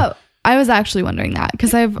know, Yeah. I was actually wondering that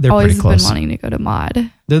because I've They're always pretty been close. wanting to go to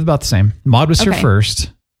Mod. they're about the same. Mod was here Okay.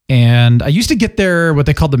 first, and I used to get their what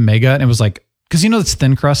they called the Mega, and it was like because it's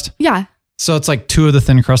thin crust, Yeah. so it's like two of the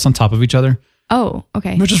thin crusts on top of each other. Oh,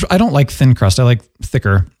 okay. Which is I don't like thin crust. I like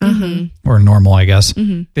thicker Mm-hmm. or normal, I guess.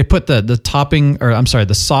 They put the topping, or I'm sorry,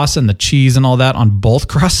 the sauce and the cheese and all that on both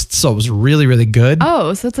crusts, so it was really really good.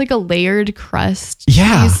 Oh, so it's like a layered crust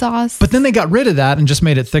Yeah. cheese sauce. But then they got rid of that and just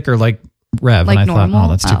made it thicker, like Rev. Like and I thought, normal? oh,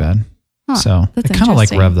 that's too Oh. bad. Huh, So that's I kind of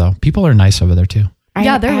like interesting. Rev though. People are nice over there too.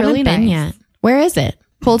 Yeah, they're I haven't really been nice. yet. Where is it?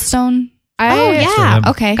 Cold Stone. Oh, yeah. them.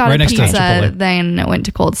 Okay. Got Right a next to pizza, Chipotle. then went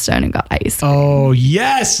to Cold Stone and got ice. Oh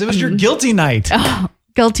yes, it was your guilty night.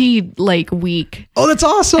 Guilty like week. Oh, that's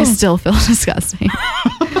awesome. I still feel disgusting.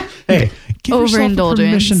 Hey, give yourself the Overindulgence.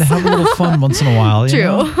 permission to have a little fun once in a while. you True.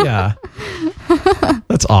 know? Yeah.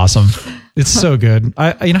 That's awesome. It's so good.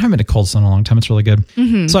 I haven't been to Cold Stone in a long time. It's really good.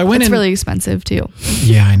 So I went It's in. really expensive too.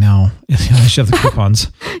 Yeah, I know. I should have the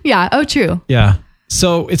coupons. Yeah. Oh, true. Yeah.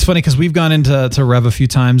 So it's funny because we've gone into Rev a few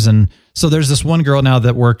times. And so there's this one girl now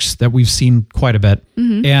that works that we've seen quite a bit.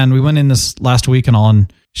 And we went in this last week and all.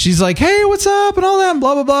 And she's like, hey, what's up? And all that and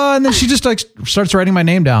blah, blah, blah. And then she just like starts writing my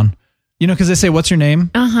name down. You know, because they say, what's your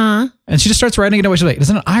name? Uh-huh. And she just starts writing it away. She's like,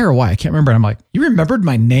 is it an I or a Y? I can't remember. And I'm like, you remembered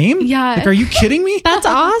my name? Yeah. Like, are you kidding me? That's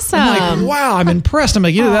awesome. I'm like, wow, I'm impressed. I'm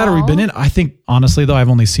like, either that or we've been in. I think, honestly, though, I've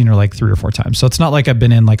only seen her like 3 or 4 times. So it's not like I've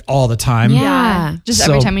been in like all the time. Yeah. Just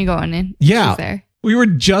So- every time you go in, Yeah. she's there. We were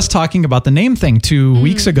just talking about the name thing 2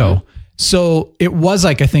 weeks ago. So it was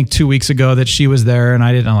like, I think 2 weeks ago that she was there and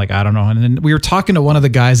I'm like, I don't know. And then we were talking to one of the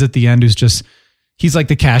guys at the end he's like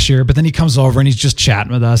the cashier, but then he comes over and he's just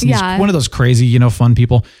chatting with us. And Yeah. he's one of those crazy, fun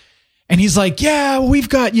people. And he's like, yeah, we've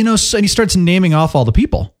got, so, and he starts naming off all the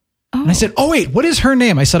people. And I said, oh, wait, what is her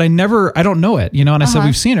name? I said, I don't know it, you know? And I said,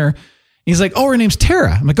 we've seen her. And he's like, oh, her name's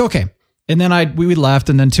Tara. I'm like, okay. And then we left.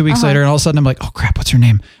 And then 2 weeks later, and all of a sudden I'm like, oh crap, what's her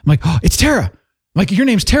name? I'm like, oh, it's Tara. I'm like, your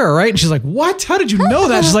name's Tara, right? And she's like, what? How did you know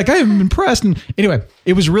that? She's like, I am impressed. And anyway,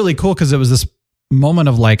 it was really cool because it was this moment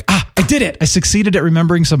of like, I did it. I succeeded at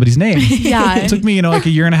remembering somebody's name. Yeah. It took me, like a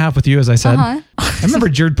year and a half with you, as I said. I remember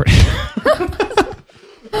Jared.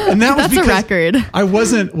 And that's a record. I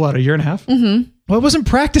wasn't, a year and a half? Mm-hmm. Well, I wasn't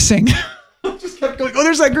practicing. I just kept going, oh,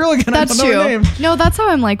 there's that girl again. That's I don't know her true. name. No, that's how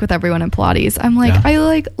I'm like with everyone in Pilates. I'm like, I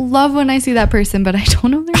like love when I see that person, but I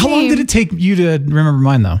don't know their name. How long did it take you to remember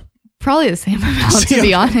mine though? Probably the same amount, to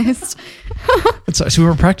be honest. So we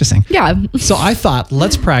were practicing. Yeah. So I thought,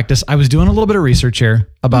 let's practice. I was doing a little bit of research here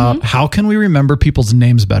about how can we remember people's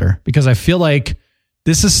names better? Because I feel like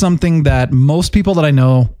this is something that most people that I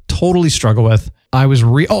know totally struggle with. I was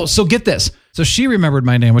so get this. So she remembered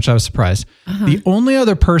my name, which I was surprised. The only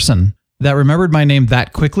other person that remembered my name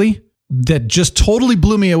that quickly, that just totally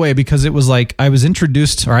blew me away, because it was like I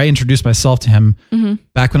introduced myself to him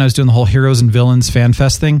back when I was doing the whole Heroes and Villains Fan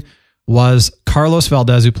Fest thing, was Carlos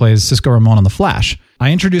Valdez, who plays Cisco Ramon on The Flash.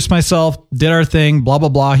 I introduced myself, did our thing, blah, blah,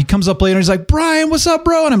 blah. He comes up later and he's like, Brian, what's up,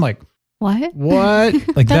 bro? And I'm like, what?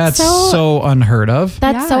 Like that's so unheard of.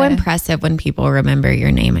 That's so impressive when people remember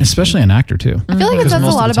your name. Especially an actor too. I feel like it says a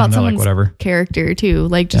lot about someone's character too.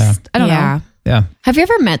 Like just, I don't know. Yeah. Have you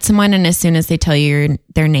ever met someone and as soon as they tell you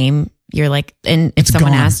their name, you're like, and if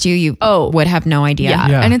someone asked you would have no idea.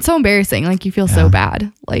 Yeah. And it's so embarrassing. Like you feel so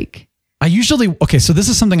bad. Like I usually, so this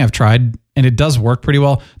is something I've tried and it does work pretty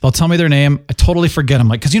well. They'll tell me their name. I totally forget them.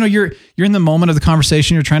 Like, cause you're in the moment of the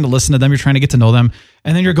conversation. You're trying to listen to them. You're trying to get to know them.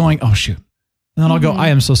 And then you're going, oh shoot. And then I'll go, I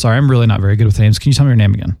am so sorry. I'm really not very good with names. Can you tell me your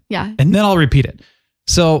name again? Yeah. And then I'll repeat it.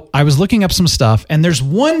 So I was looking up some stuff and there's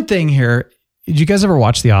one thing here. Did you guys ever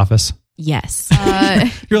watch The Office? Yes.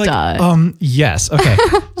 You're like, yes. Okay.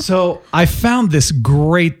 So I found this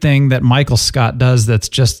great thing that Michael Scott does. That's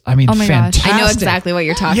just, fantastic. I know exactly what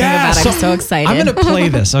you're talking about. I'm so excited. I'm going to play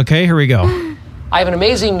this. Okay, here we go. I have an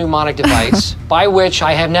amazing mnemonic device by which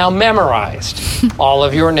I have now memorized all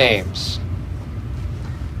of your names.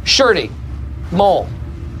 Shirty, Mole,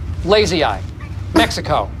 Lazy Eye,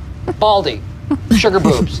 Mexico, Baldy, Sugar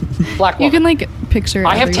Boobs, Black Woman. You can like picture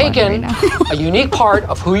I have taken a unique part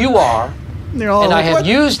of who you are, and I have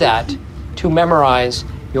used that to memorize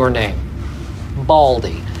your name.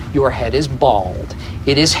 Baldy. Your head is bald.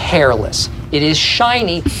 It is hairless. It is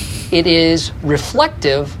shiny. It is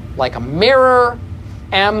reflective like a mirror.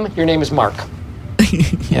 M, your name is Mark.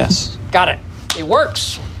 Yes. Got it. It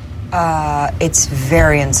works. It's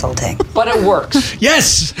very insulting. But it works.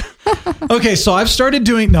 Yes. Okay, so I've started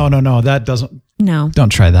doing... No, that doesn't... No. Don't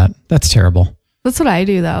try that. That's terrible. That's what I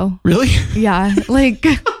do though. Really? Yeah. Like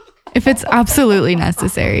if it's absolutely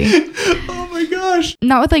necessary. Oh my gosh.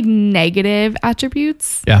 Not with like negative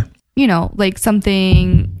attributes. Yeah. You know, like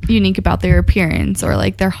something unique about their appearance or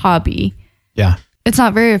like their hobby. Yeah. It's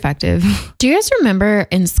not very effective. Do you guys remember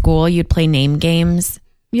in school you'd play name games?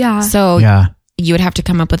 Yeah. So you would have to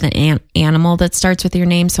come up with an animal that starts with your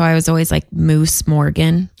name. So I was always like Moose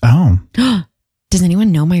Morgan. Oh. Does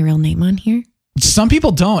anyone know my real name on here? Some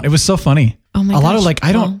people don't. It was so funny. Oh my gosh. A lot of like,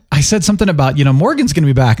 I said something about, Morgan's going to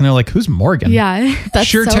be back. And they're like, who's Morgan? Yeah. That's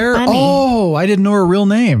Sheer so Terror. funny. Oh, I didn't know her real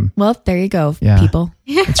name. Well, there you go, Yeah. people.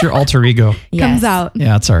 It's your alter ego. Yes. Comes out.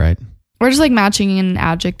 Yeah, it's all right. We're just like matching an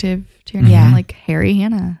adjective to your name. Yeah. Like Harry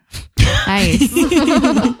Hannah. Nice.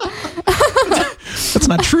 That's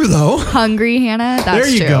not true though. Hungry Hannah. That's there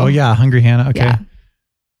you true. go. Yeah. Hungry Hannah. Okay. Yeah.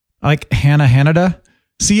 I like Hannah Hannada.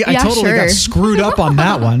 See, I totally got screwed up on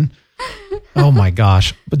that one. Oh my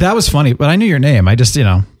gosh. But that was funny. But I knew your name. I just,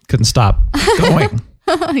 couldn't stop going.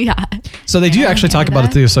 Yeah. So they do actually talk about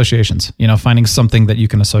it through associations, finding something that you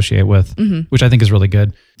can associate with, which I think is really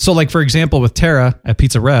good. So like, for example, with Tara at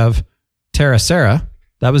Pizza Rev, Tara Sarah,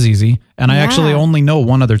 that was easy. And I actually only know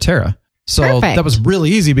one other Tara. So that was really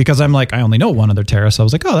easy because I'm like, I only know one other Tara. So I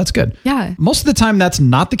was like, oh, that's good. Yeah. Most of the time that's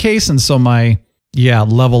not the case. And so my,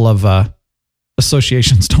 level of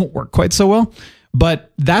associations don't work quite so well.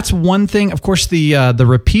 But that's one thing. Of course, the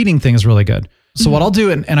repeating thing is really good. So what I'll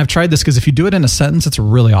do, and I've tried this because if you do it in a sentence, it's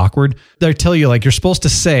really awkward. They tell you like, you're supposed to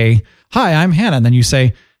say, hi, I'm Hannah. And then you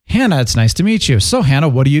say, Hannah, it's nice to meet you. So Hannah,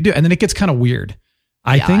 what do you do? And then it gets kind of weird.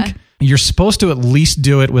 I think you're supposed to at least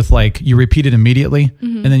do it with like, you repeat it immediately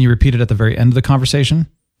and then you repeat it at the very end of the conversation.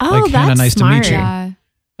 Oh, like, Hannah, nice to meet you. Yeah.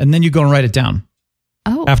 And then you go and write it down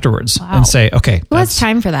afterwards and say, okay. Who has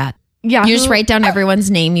time for that? Yeah. You just write down everyone's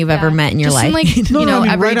name you've ever met in your life. Like,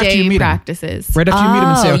 everyday practices. Right after you meet them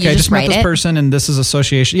and say, okay, I just met this it? person and this is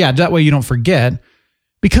association. Yeah. That way you don't forget.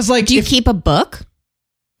 Because like, do you keep a book?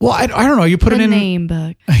 Well, I don't know. You put it in name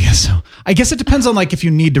book. I guess so. I guess it depends on like if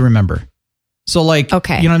you need to remember. So like,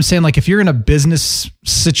 Okay. you know what I'm saying? Like if you're in a business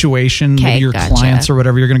situation with your gotcha. clients or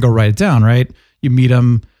whatever, you're going to go write it down, right? You meet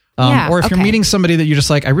them. Or if you're okay. meeting somebody that you're just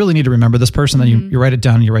like, I really need to remember this person, then you write it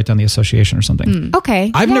down and you write down the association or something.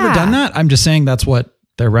 Okay. I've never done that. I'm just saying that's what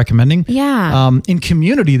they're recommending. Yeah. In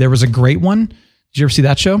Community, there was a great one. Did you ever see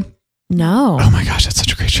that show? No. Oh my gosh, that's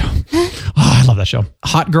such a great show. Oh, I love that show.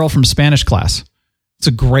 Hot Girl from Spanish Class. It's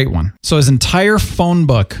a great one. So his entire phone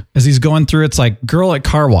book, as he's going through, it's like girl at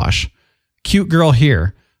car wash, cute girl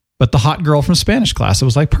here, but the hot girl from Spanish Class. It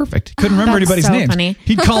was like perfect. He couldn't remember anybody's so names. funny.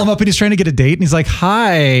 He'd call him up and he's trying to get a date and he's like,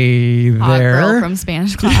 hi Hot there. girl from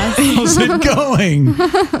Spanish class. How's it going?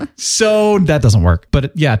 So that doesn't work.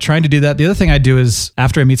 But yeah, trying to do that. The other thing I do is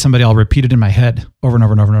after I meet somebody, I'll repeat it in my head over and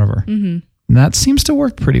over and over and over. And that seems to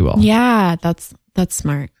work pretty well. Yeah, that's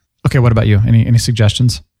smart. Okay, what about you? Any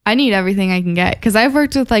suggestions? I need everything I can get because I've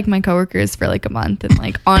worked with like my coworkers for like a month and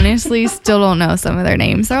like honestly still don't know some of their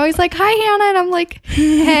names. They're always like, hi Hannah, and I'm like,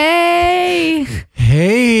 hey.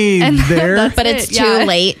 Hey And there. But it's too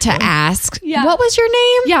late to ask. Yeah. What was your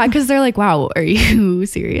name? Yeah, because they're like, wow, are you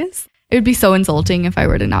serious? It would be so insulting if I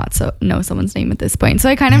were to not know someone's name at this point. So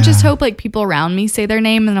I kind of just hope like people around me say their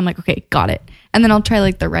name and I'm like, okay, got it. And then I'll try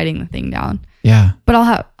like the writing the thing down. Yeah. But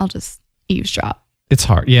I'll just eavesdrop. It's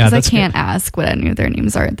hard. Yeah. Because I can't ask what any of their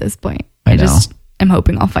names are at this point. I know. just am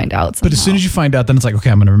hoping I'll find out somehow. But as soon as you find out, then it's like, okay,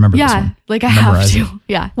 I'm going to remember this one. Like I have Memorize to. it.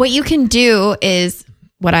 Yeah. What you can do is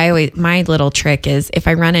my little trick is if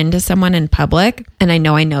I run into someone in public and I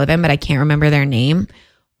know them, but I can't remember their name,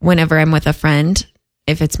 whenever I'm with a friend,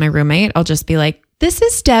 if it's my roommate, I'll just be like, this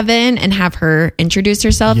is Devin, and have her introduce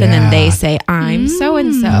herself. And then they say, I'm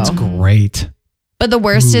so-and-so. That's great. But the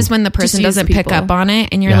worst is when the person use doesn't people. pick up on it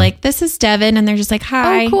and you're like, this is Devin. And they're just like,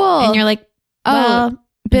 hi. Oh, cool. And you're like, well,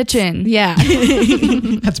 bitchin'. yeah.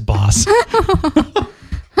 That's boss.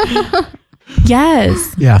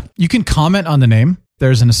 Yes. Yeah. You can comment on the name.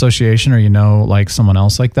 There's an association or like someone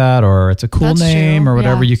else like that, or it's a cool That's name true. or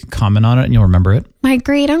whatever. Yeah. You can comment on it and you'll remember it. My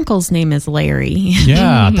great uncle's name is Larry.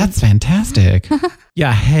 Yeah, that's fantastic.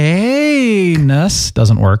 Yeah, hey, Nuss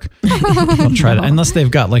doesn't work. Don't try that unless they've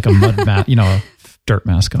got like a mud mat, a dirt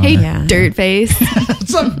mask on. Hey, there. dirt face.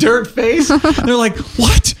 Some dirt face. They're like,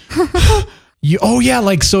 what?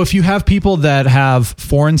 So if you have people that have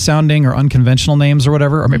foreign sounding or unconventional names or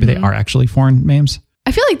whatever, or maybe they are actually foreign names.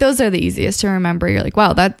 I feel like those are the easiest to remember. You're like,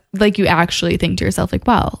 wow, that like you actually think to yourself like,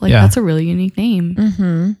 wow, like Yeah. that's a really unique name.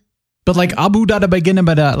 Mm-hmm. But like Abu Dada Begin,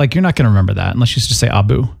 like you're not going to remember that unless you just say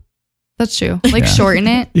Abu. That's true. Like shorten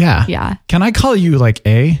it. Yeah. Yeah. Can I call you like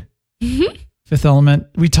A? Fifth Element?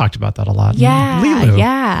 We talked about that a lot. Yeah. Lilu.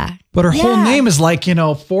 Yeah. But her whole name is like,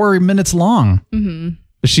 4 minutes long. Mm-hmm.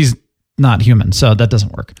 But she's not human, so that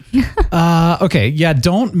doesn't work. Okay. Yeah.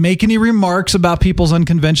 Don't make any remarks about people's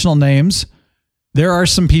unconventional names. There are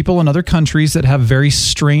some people in other countries that have very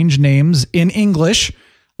strange names in English,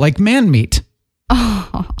 like man meat.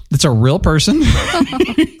 Oh. It's a real person.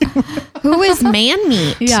 Who is man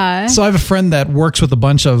meat? Yeah. So I have a friend that works with a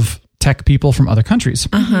bunch of tech people from other countries.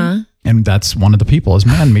 Uh-huh. And that's one of the people is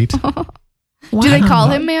man meat. Do they call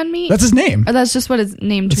him man meat? That's his name. Or that's just what his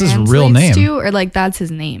name That's his translates real name. to? Or like that's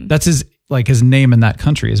his name? That's his name in that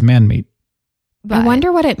country is man meat. I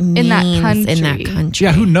wonder what it means in that country.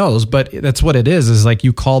 Yeah, who knows? But that's what it is like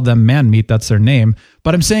you call them man meat. That's their name.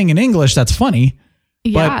 But I'm saying in English, that's funny.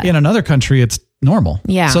 Yeah. But in another country, it's normal.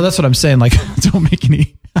 Yeah. So that's what I'm saying. Like, don't make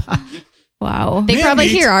any. Wow. They Man probably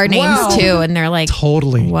meat? hear our names Wow. too, and they're like,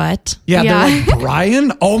 Totally. what? Yeah, Yeah. they're like,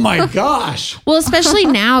 Brian? Oh my gosh. Well, especially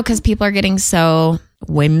now because people are getting so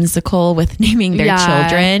whimsical with naming their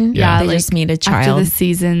children. Yeah. They like just meet a after child. the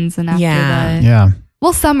seasons and after Yeah. the... Yeah.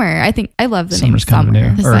 Well, Summer. I think I love the Summer's name kind of Summer.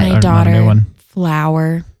 new. This Or, is my not a daughter, new one.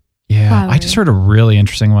 Flower. Yeah. Flower. I just heard a really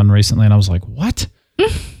interesting one recently and I was like, what?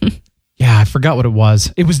 Yeah, I forgot what it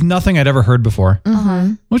was. It was nothing I'd ever heard before.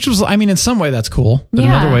 Mm-hmm. Which was, I mean, in some way that's cool. But in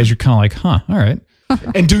Yeah. other ways, you're kind of like, huh, all right.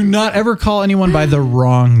 And do not ever call anyone by the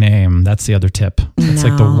wrong name. That's the other tip. It's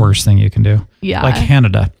like the No. worst thing you can do. Yeah. Like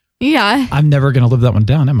Canada. Yeah. I'm never going to live that one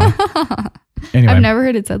down, am I? Anyway. I've never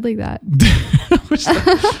heard it said like that.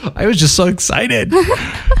 I was just so excited.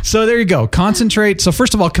 So there you go. Concentrate. So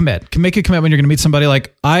first of all, commit. Make a commitment when you're going to meet somebody.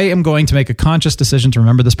 Like, I am going to make a conscious decision to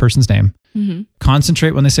remember this person's name. Mm-hmm.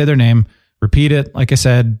 Concentrate when they say their name. Repeat it. Like I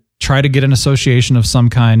said, try to get an association of some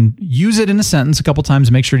kind. Use it in a sentence a couple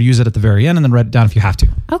times. Make sure to use it at the very end and then write it down if you have to.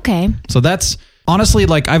 Okay. So that's honestly,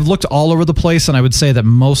 like, I've looked all over the place and I would say that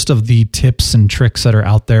most of the tips and tricks that are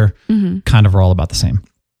out there kind of are all about the same.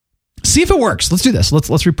 See if it works. Let's do this.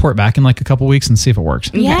 Let's report back in like a couple weeks and see if it works.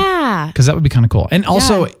 Yeah. Because that would be kind of cool. And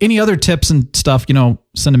also any other tips and stuff,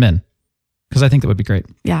 send them in. Because I think that would be great.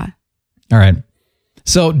 Yeah. All right.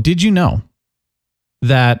 So did you know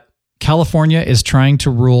that California is trying to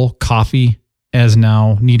rule coffee as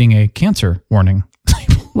now needing a cancer warning?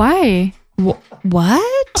 Why?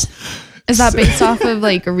 What? Is that based off of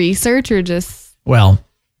like research or just? Well,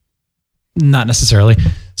 not necessarily.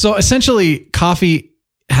 So essentially, coffee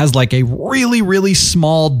has like a really, really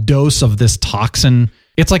small dose of this toxin.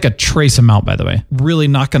 It's like a trace amount, by the way. Really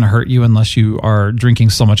not going to hurt you unless you are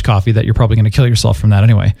drinking so much coffee that you're probably going to kill yourself from that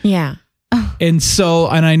anyway. Yeah. And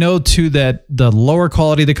I know too that the lower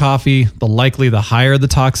quality of the coffee, the higher the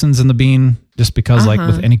toxins in the bean, just because like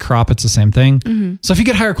with any crop, it's the same thing. Mm-hmm. So if you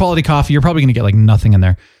get higher quality coffee, you're probably going to get like nothing in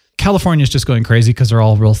there. California is just going crazy because they're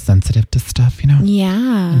all real sensitive to stuff,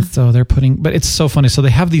 Yeah. And so they're but it's so funny. So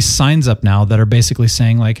they have these signs up now that are basically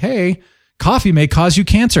saying like, hey, coffee may cause you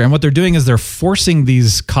cancer. And what they're doing is they're forcing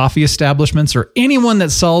these coffee establishments or anyone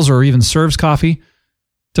that sells or even serves coffee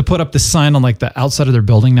to put up this sign on like the outside of their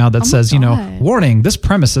building now that says, warning, this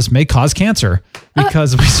premises may cause cancer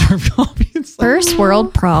because we serve coffee. First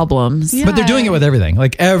world problems. Yeah. But they're doing it with everything.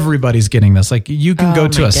 Like everybody's getting this. Like you can go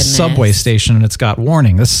to a subway station and it's got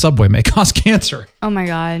warning, this subway may cause cancer. Oh my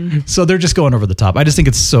God. So they're just going over the top. I just think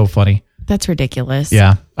it's so funny. That's ridiculous.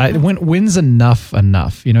 Yeah. When's enough?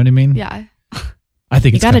 You know what I mean? Yeah. I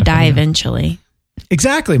think you got to die eventually.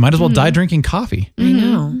 Exactly. Might as well die drinking coffee. I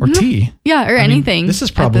know. Or tea. Yeah, or anything. This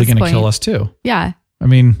is probably going to kill us too. Yeah. I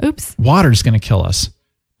mean, oops. Water's going to kill us,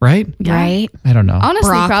 right? Yeah. Right. I don't know. Honestly,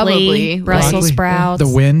 Broccoli, probably. Brussels sprouts. The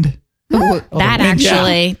wind.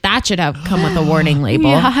 That should have come with a warning label.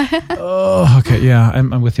 Yeah. Oh, okay. Yeah,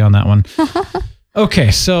 I'm with you on that one.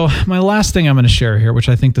 Okay, so my last thing I'm going to share here, which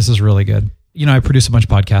I think this is really good. I produce a bunch of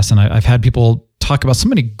podcasts and I've had people talk about so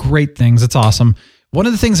many great things. It's awesome. One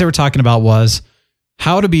of the things they were talking about was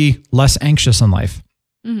how to be less anxious in life.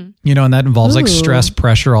 Mm-hmm. And that involves like stress,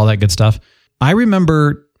 pressure, all that good stuff. I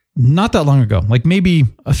remember not that long ago, like maybe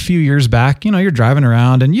a few years back, you're driving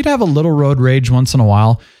around and you'd have a little road rage once in a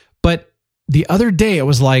while. But the other day, it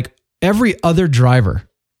was like every other driver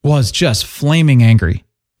was just flaming angry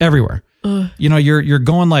everywhere. You're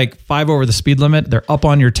going like 5 over the speed limit. They're up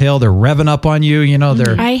on your tail. They're revving up on you.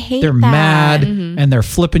 They're mad and they're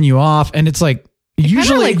flipping you off. And it's like,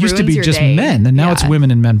 usually it used to be just men and now it's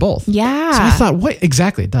women and men both. Yeah. So I thought, what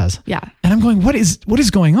exactly it does. Yeah. And I'm going, what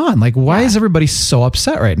is going on? Like, why is everybody so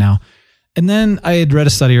upset right now? And then I had read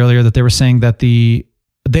a study earlier that they were saying that they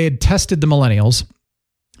had tested the millennials,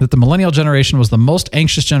 that the millennial generation was the most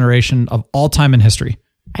anxious generation of all time in history.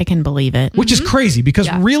 I can believe it. Which is crazy because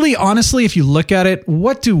really, honestly, if you look at it,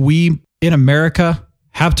 what do we in America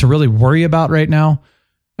have to really worry about right now?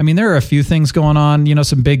 I mean, there are a few things going on,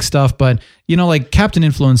 some big stuff, but, like Captain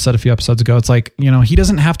Influence said a few episodes ago, it's like, he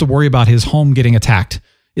doesn't have to worry about his home getting attacked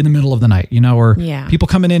in the middle of the night, or people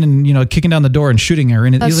coming in and, kicking down the door and shooting her.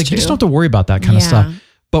 And you just don't have to worry about that kind of stuff.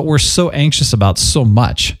 But we're so anxious about so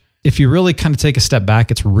much. If you really kind of take a step back,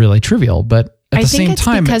 it's really trivial. But at the same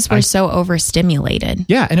time, because we're so overstimulated.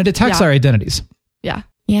 Yeah. And it attacks our identities. Yeah.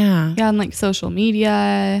 Yeah. Yeah. And like social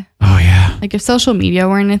media. Oh, yeah. Like if social media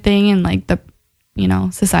weren't a thing and like the,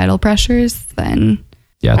 societal pressures, then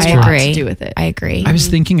it's I agree. To do with it. I agree. I was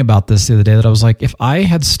thinking about this the other day that I was like, if I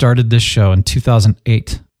had started this show in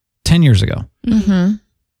 2008, 10 years ago,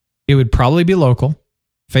 it would probably be local.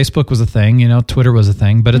 Facebook was a thing, Twitter was a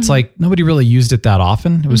thing, but it's like nobody really used it that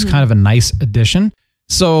often. It was kind of a nice addition.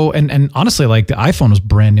 So, and honestly, like the iPhone was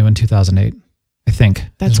brand new in 2008. I think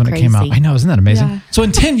that's when crazy. It came out. I know, isn't that amazing? Yeah. So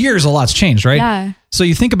in 10 years, a lot's changed, right? Yeah. So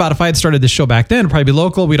you think about if I had started this show back then, it'd probably be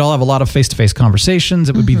local. We'd all have a lot of face-to-face conversations.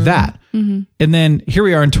 It would be that. Mm-hmm. And then here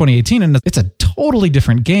we are in 2018 and it's a totally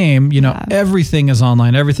different game. Everything is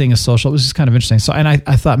online. Everything is social. It was just kind of interesting. So, and I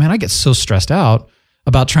thought, man, I get so stressed out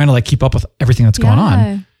about trying to like keep up with everything that's going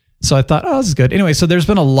on. So I thought, this is good. Anyway, so there's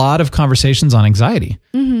been a lot of conversations on anxiety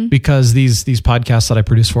because these podcasts that I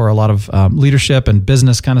produce for are a lot of leadership and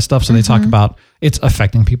business kind of stuff. So they talk about it's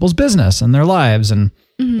affecting people's business and their lives and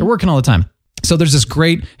they're working all the time. So there's this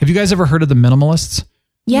great, have you guys ever heard of the Minimalists?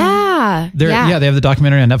 Yeah. They have the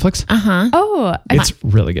documentary on Netflix. Oh, it's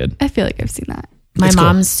really good. I feel like I've seen that. My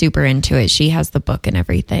mom's super into it. She has the book and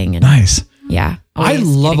everything. And nice. Yeah. I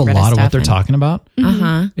love a lot of what they're talking about.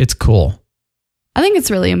 It's cool. I think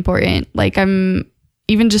it's really important. Like I'm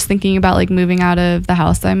even just thinking about like moving out of the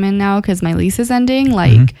house I'm in now because my lease is ending.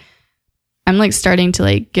 Like I'm like starting to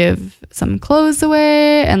like give some clothes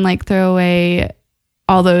away and like throw away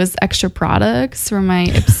all those extra products for my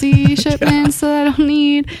Ipsy shipments that I don't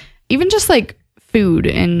need. Even just like food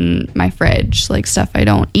in my fridge, like stuff I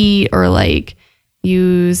don't eat or like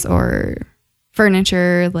use, or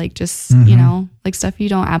furniture, like just, you know, like stuff you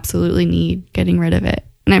don't absolutely need, getting rid of it.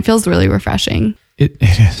 And it feels really refreshing. It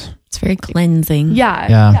is. It's very cleansing.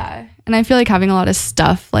 Yeah. And I feel like having a lot of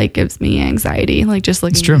stuff like gives me anxiety. Like just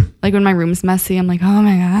looking, it's true. Like when my room's messy, I'm like, oh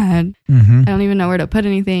my God, I don't even know where to put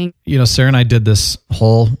anything. You know, Sarah and I did this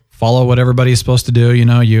whole follow what everybody's supposed to do. You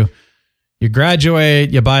know, you graduate,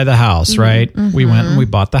 you buy the house, right? We went and we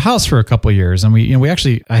bought the house for a couple of years, and we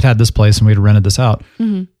actually, I'd had this place and we'd rented this out,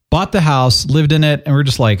 bought the house, lived in it. And we're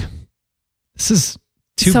just like, this is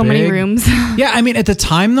too so big. many rooms. Yeah. I mean, at the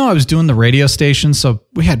time though, I was doing the radio station. So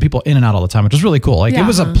we had people in and out all the time, which was really cool. Like it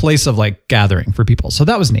was a place of like gathering for people. So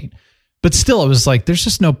that was neat, but still it was like, there's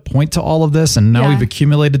just no point to all of this. And now we've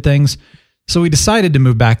accumulated things. So we decided to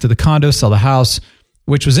move back to the condo, sell the house,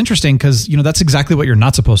 which was interesting because, you know, that's exactly what you're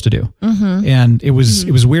not supposed to do. And it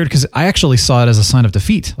was weird because I actually saw it as a sign of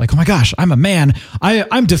defeat. Like, oh my gosh, I'm a man.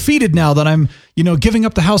 I'm defeated now that I'm, you know, giving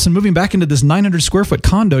up the house and moving back into this 900 square foot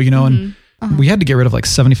condo, you know, and we had to get rid of like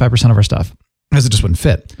 75% of our stuff because it just wouldn't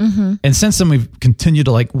fit. And since then we've continued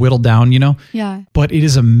to like whittle down, you know, but it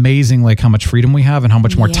is amazing like how much freedom we have and how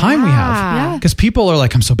much more time we have. Because people are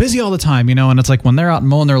like, I'm so busy all the time, you know, and it's like when they're out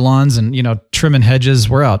mowing their lawns and, you know, trimming hedges,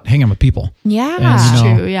 we're out hanging with people. Yeah. And, you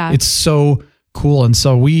know, true. Yeah. It's so cool. And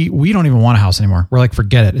so we don't even want a house anymore. We're like,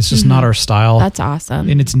 forget it. It's just not our style. That's awesome.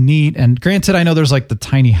 And it's neat. And granted, I know there's like the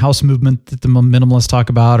tiny house movement that the minimalists talk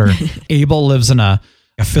about, or Abel lives in a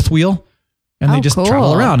fifth wheel. And they just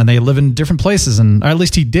travel around and they live in different places. And or at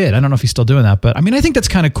least he did. I don't know if he's still doing that, but I mean, I think that's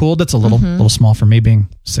kind of cool. That's a little small for me being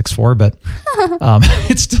 6'4", but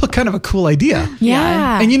it's still kind of a cool idea.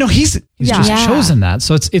 Yeah. And you know, he's just chosen that.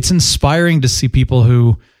 So it's inspiring to see people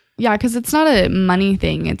who. Yeah. Cause it's not a money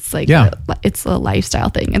thing. It's like, it's a lifestyle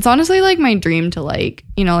thing. It's honestly like my dream to like,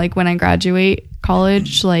 you know, like when I graduate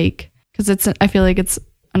college, like, cause I feel like it's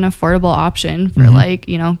an affordable option for like,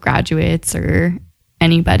 you know, graduates or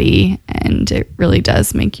anybody, and it really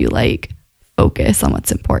does make you like focus on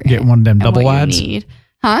what's important. Get one of them double wides. You're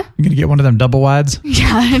gonna get one of them double wides?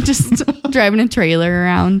 Yeah, just driving a trailer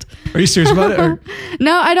around. Are you serious about it? Or?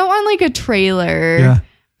 No, I don't want like a trailer,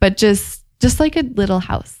 but just like a little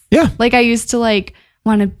house. Yeah, like I used to like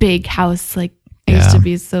want a big house. Like I used to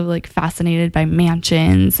be so like fascinated by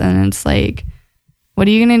mansions, and it's like, what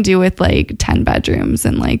are you going to do with like 10 bedrooms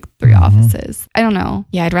and like 3 offices? I don't know.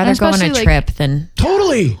 Yeah, I'd rather go on a trip than...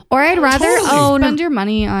 Totally. Or I'd rather own... Spend your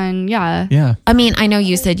money on, Yeah. I mean, I know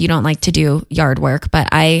you said you don't like to do yard work, but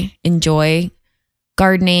I enjoy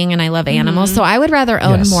gardening and I love animals. So I would rather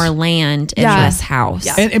own more land and less house.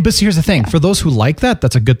 Yeah. But here's the thing. For those who like that,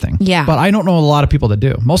 that's a good thing. Yeah. But I don't know a lot of people that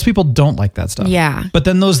do. Most people don't like that stuff. Yeah. But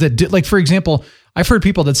then those that do, like, for example... I've heard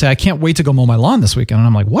people that say, I can't wait to go mow my lawn this weekend. And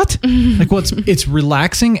I'm like, what? Like, well, it's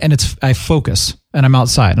relaxing and I focus and I'm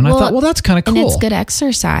outside. And I thought, well, that's kind of cool. And it's good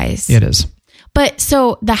exercise. It is. But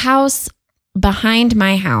so the house behind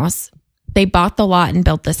my house, they bought the lot and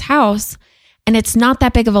built this house, and it's not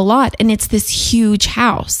that big of a lot. And it's this huge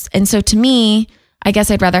house. And so to me, I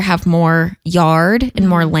guess I'd rather have more yard and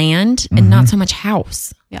more land and not so much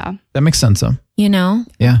house. Yeah. That makes sense though. You know?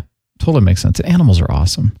 Yeah. Totally makes sense. Animals are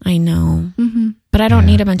awesome. I know. But I don't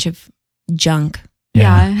need a bunch of junk.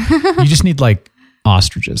 Yeah. You just need like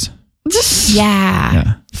ostriches.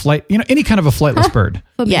 Yeah. Flight, you know, any kind of a flightless bird.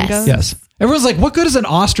 Yes. Yes. Everyone's like, what good is an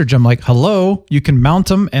ostrich? I'm like, hello, you can mount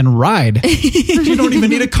them and ride. You don't even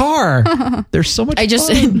need a car. They're so much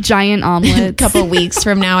fun. Giant omelets. A couple weeks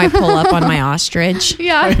from now, I pull up on my ostrich.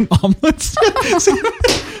 Yeah. Giant omelets.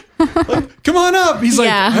 Like, come on up. He's like,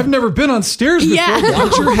 I've never been on stairs before.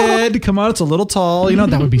 Watch your head. Come on, it's a little tall. You know,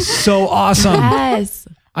 that would be so awesome. Yes.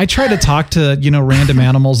 I try to talk to, you know, random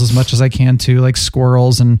animals as much as I can too, like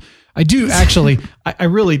squirrels. And I do actually, I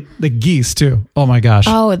really, the geese too. Oh my gosh.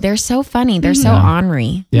 Oh, they're so funny. They're so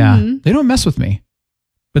ornery. Yeah. They don't mess with me,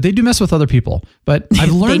 but they do mess with other people. But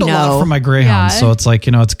I've learned a lot from my greyhounds. So it's like,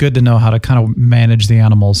 you know, it's good to know how to kind of manage the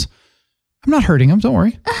animals. I'm not hurting them. Don't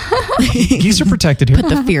worry. Geese are protected here. Put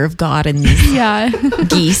the fear of God in these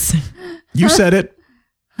geese. You said it.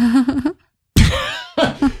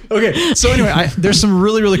 Okay. So anyway, there's some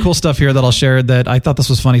really, really cool stuff here that I'll share that I thought this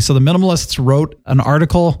was funny. So the Minimalists wrote an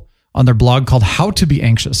article on their blog called How to Be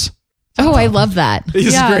Anxious. Oh, I love that.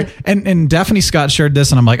 It's great. And Daphne Scott shared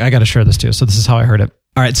this and I'm like, I got to share this too. So this is how I heard it.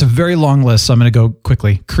 All right. It's a very long list. So I'm going to go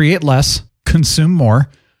quickly. Create less, consume more,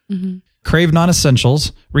 crave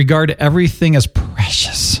non-essentials, regard everything as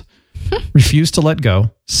precious, refuse to let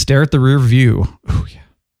go, stare at the rear view,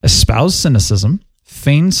 espouse cynicism,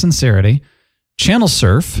 feign sincerity, channel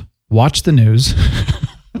surf, watch the news.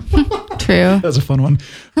 True. That's a fun one.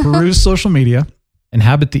 Peruse social media,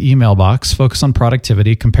 inhabit the email box, focus on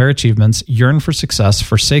productivity, compare achievements, yearn for success,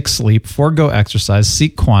 forsake sleep, forego exercise,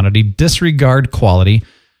 seek quantity, disregard quality,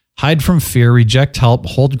 hide from fear, reject help,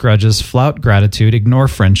 hold grudges, flout gratitude, ignore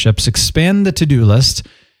friendships, expand the to-do list,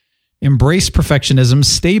 embrace perfectionism,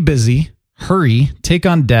 stay busy, hurry, take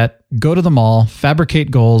on debt, go to the mall, fabricate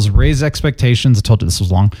goals, raise expectations. I told you this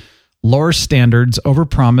was long. Lower standards,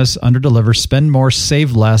 overpromise, underdeliver, spend more,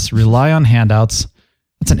 save less, rely on handouts.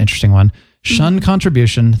 That's an interesting one. Shun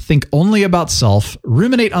contribution, think only about self,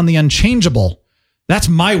 ruminate on the unchangeable. That's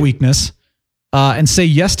my weakness. And say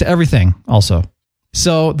yes to everything also.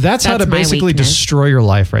 So that's how to basically destroy your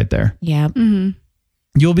life right there. Yeah. Mm-hmm.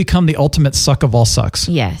 You'll become the ultimate suck of all sucks.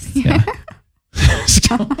 Yes. Yeah.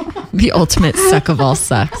 The ultimate suck of all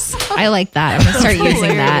sucks. I like that. I'm going to start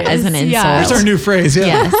using that as an insult. Yeah. That's our new phrase. Yeah.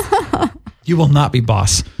 Yes. You will not be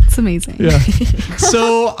boss. It's amazing. Yeah.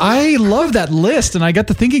 So I love that list, and I got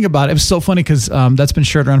to thinking about it. It was so funny because that's been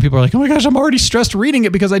shared around. People are like, oh my gosh, I'm already stressed reading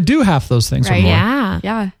it because I do half those things. Right. Yeah.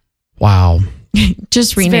 Yeah. Wow.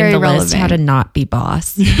 Just rename the list, how to not be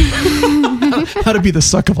boss. How to be the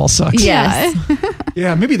suck of all sucks. Yes.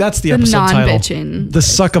 Yeah, maybe that's the episode title. The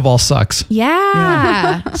suck of all sucks.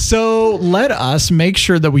 Yeah. So let us make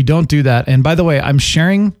sure that we don't do that. And by the way, I'm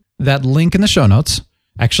sharing that link in the show notes.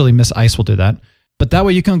 Actually, Miss Ice will do that. But that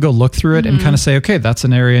way you can go look through it and kind of say, okay, that's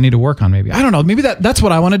an area I need to work on maybe. I don't know. Maybe that's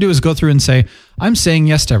what I want to do is go through and say, I'm saying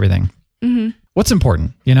yes to everything. What's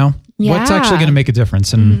important, you know? Yeah. What's actually going to make a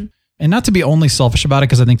difference? And not to be only selfish about it,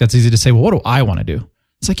 because I think that's easy to say, well, what do I want to do?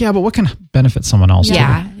 It's like, yeah, but what can benefit someone else?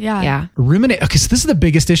 Yeah. Ruminate. Okay, so this is the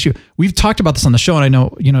biggest issue. We've talked about this on the show, and I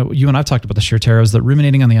know, you and I've talked about the Shear Tarot, is that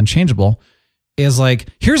ruminating on the unchangeable is like,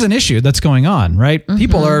 here's an issue that's going on, right?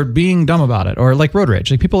 People are being dumb about it, or like road rage.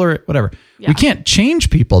 Like people are whatever. Yeah. We can't change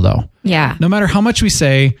people though. Yeah. No matter how much we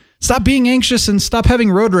say, stop being anxious and stop having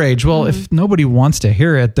road rage. Well, if nobody wants to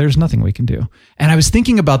hear it, there's nothing we can do. And I was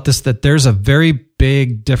thinking about this, that there's a very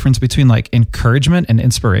big difference between like encouragement and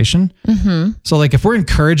inspiration. So like if we're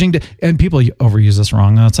encouraging to, and people overuse this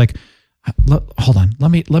wrong. It's like, hold on,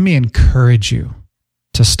 let me encourage you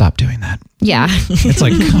to stop doing that. Yeah. It's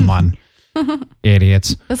like, come on.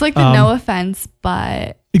 Idiots. It's like the no offense,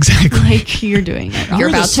 but exactly like you're doing it wrong. You're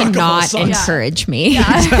about to not encourage me.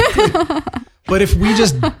 Yeah. Exactly. But if we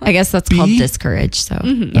just I guess that's called discourage. So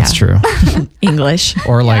that's true. English.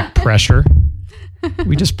 Or like pressure.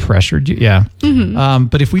 We just pressured you. Yeah.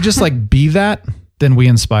 But if we just like be that, then we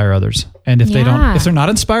inspire others. And if if they're not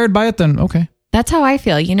inspired by it, then okay. That's how I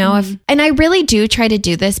feel, and I really do try to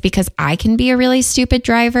do this because I can be a really stupid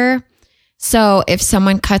driver. So if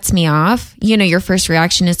someone cuts me off, your first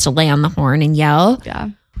reaction is to lay on the horn and yell. Yeah.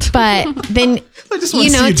 But then,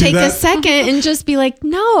 take a second and just be like,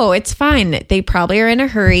 no, it's fine. They probably are in a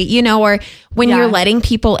hurry, or when you're letting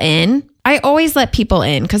people in, I always let people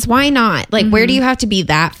in because why not? Like, where do you have to be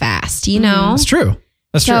that fast? That's true.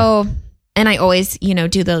 That's true. And I always,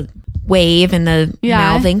 do the wave and the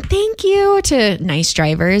mouthing, thank you to nice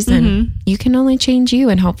drivers. And you can only change you,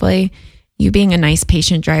 and hopefully you being a nice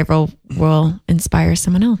patient driver will inspire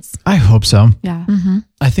someone else. I hope so. Yeah.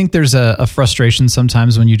 I think there's a frustration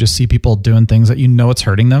sometimes when you just see people doing things that it's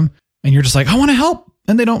hurting them, and you're just like, I want to help,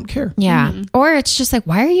 and they don't care. Yeah. Or it's just like,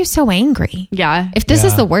 why are you so angry? Yeah. If this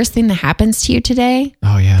is the worst thing that happens to you today,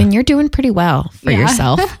 then you're doing pretty well for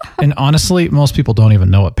yourself. And honestly, most people don't even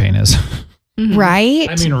know what pain is. Right?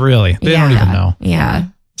 I mean, really, they don't even know. Yeah.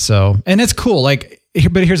 So, and it's cool. Like,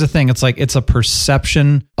 but here's the thing. It's like, it's a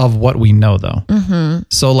perception of what we know though.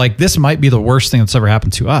 So like, this might be the worst thing that's ever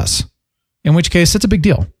happened to us, in which case it's a big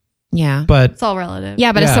deal. Yeah. But it's all relative.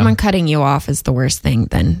 Yeah. But if someone cutting you off is the worst thing,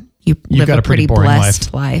 then you live got a pretty boring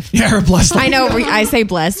blessed life. Yeah. A blessed life. I know. I say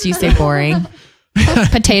blessed. You say boring.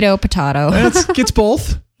 Potato. It's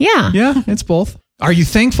both. Yeah. Yeah. It's both. Are you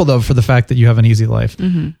thankful though for the fact that you have an easy life?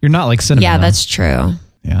 You're not like cinnamon. Yeah, that's true.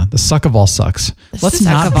 Yeah. The suck of all sucks. Let's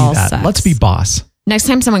not be that. Sucks. Let's be boss. Next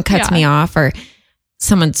time someone cuts me off or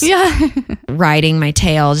someone's riding my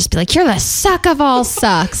tail, just be like, you're the suck of all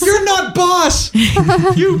sucks. You're not boss.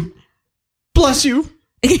 You, bless you.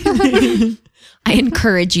 I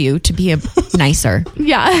encourage you to be a nicer.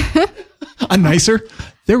 Yeah. A nicer?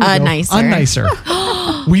 There we go. Nicer. A nicer.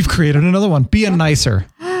 We've created another one. Be a nicer.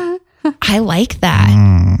 I like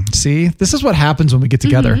that. See, this is what happens when we get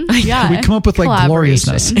together. Yeah. We come up with like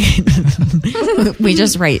gloriousness. We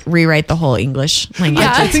just rewrite the whole English language.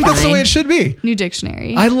 I think that's the way it should be. New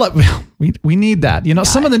dictionary. I love. We need that.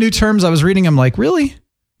 Some of the new terms I was reading, I'm like, really?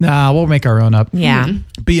 Nah, we'll make our own up. Yeah.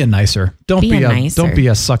 Be a nicer. Don't be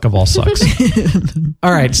a suck of all sucks.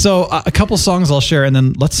 All right. So a couple songs I'll share, and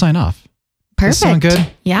then let's sign off. Perfect. Sound good?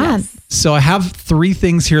 Yeah. Yes. So I have 3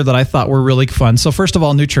 things here that I thought were really fun. So first of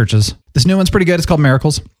all, new churches. This new one's pretty good. It's called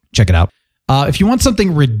Miracles. Check it out. If you want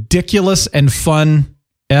something ridiculous and fun,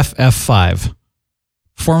 FF5,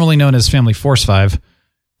 formerly known as Family Force 5.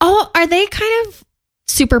 Oh, are they kind of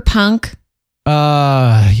super punk? Yeah,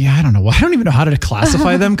 I don't know. I don't even know how to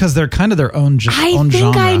classify them because they're kind of their own I think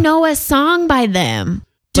genre. I know a song by them.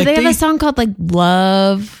 Do Like they have a song called like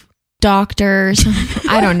Love Doctor or something?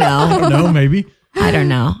 I don't know. I don't know, maybe. I don't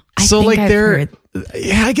know. So like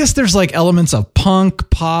yeah, I guess there's like elements of punk,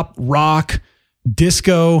 pop, rock,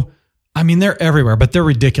 disco. I mean, they're everywhere, but they're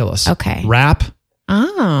ridiculous. Okay. Rap.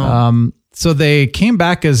 Oh. So they came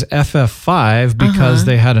back as FF5 because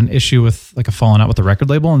they had an issue with like a falling out with the record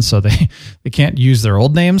label. And so they can't use their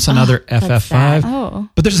old name. So now they're FF5. Oh.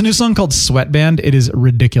 But there's a new song called Sweatband. It is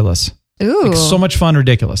ridiculous. Ooh. Like so much fun,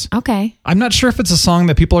 ridiculous. Okay. I'm not sure if it's a song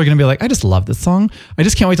that people are going to be like, I just love this song. I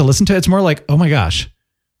just can't wait to listen to it. It's more like, oh my gosh,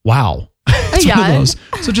 wow. It's one of those.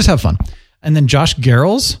 So just have fun. And then Josh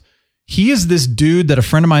Garrels, he is this dude that a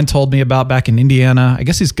friend of mine told me about back in Indiana. I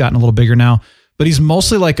guess he's gotten a little bigger now, but he's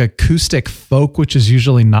mostly like acoustic folk, which is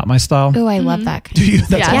usually not my style. Oh, I love that. Do you?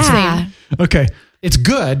 That's yeah. Okay. It's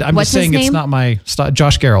good. I'm What's just saying his it's name? not my style.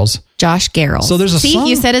 Josh Garrels. Josh Garrels. So there's a See, song.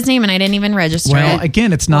 you said his name and I didn't even register Well, it.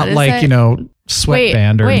 again, it's not What is like, it?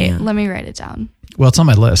 Sweatband or. Wait, let me write it down. Well, it's on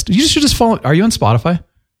my list. You should just follow. Are you on Spotify?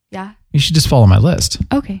 Yeah. You should just follow my list.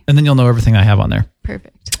 Okay. And then you'll know everything I have on there.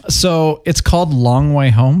 Perfect. So it's called Long Way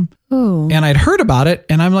Home. Ooh. And I'd heard about it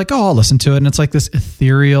and I'm like, oh, I'll listen to it. And it's like this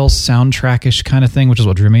ethereal soundtrack-ish kind of thing, which is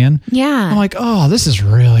what drew me in. Yeah. I'm like, oh, this is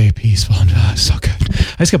really peaceful. It's so good.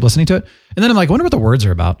 I just kept listening to it. And then I'm like, I wonder what the words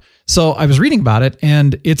are about. So I was reading about it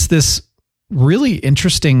and it's this really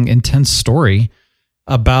interesting, intense story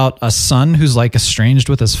about a son who's like estranged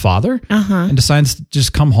with his father and decides to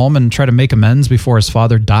just come home and try to make amends before his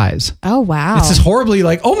father dies. Oh, wow. It's just horribly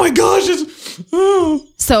like, oh my gosh.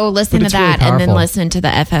 So listen to But it's really that and then powerful. listen to the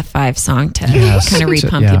FF5 song to Yes. kind of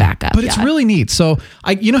repump Yeah. you back up. But it's really neat. So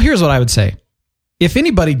here's what I would say. If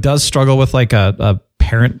anybody does struggle with like a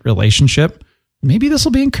parent relationship, maybe this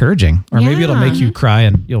will be encouraging or maybe it'll make you cry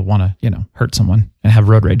and you'll want to, hurt someone and have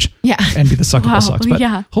road rage. Yeah. And be the suck of all sucks. But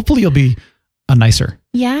hopefully you'll be a nicer.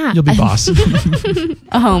 Yeah. You'll be boss. A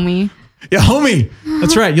homie. Yeah, homie.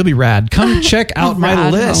 That's right. You'll be rad. Come check out my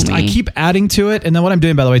Rad list. homie. I keep adding to it. And then what I'm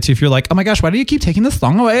doing, by the way, too, if you're like, oh my gosh, why do you keep taking this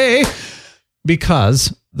song away?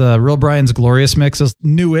 Because the Real Brian's Glorious Mix is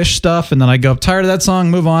newish stuff. And then I go, tired of that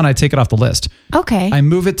song, move on. I take it off the list. Okay. I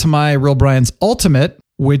move it to my Real Brian's Ultimate,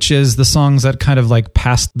 which is the songs that kind of like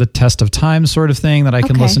pass the test of time sort of thing that I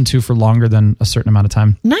can listen to for longer than a certain amount of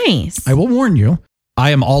time. Nice. I will warn you,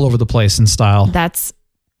 I am all over the place in style. That's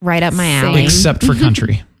right up my alley. Except for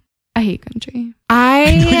country. I hate country.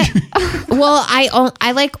 I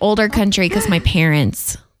like older country because my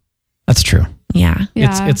parents. That's true. Yeah.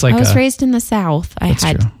 It's like I was raised in the South. That's I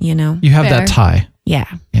had, true. you have Fair. that tie. Yeah.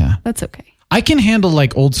 Yeah. That's okay. I can handle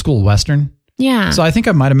like old school Western. Yeah. So I think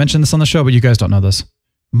I might have mentioned this on the show, but you guys don't know this.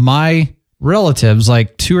 My relatives,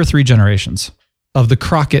 like 2 or 3 generations of the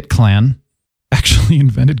Crockett clan, actually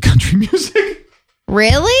invented country music.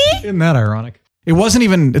 Really? Isn't that ironic?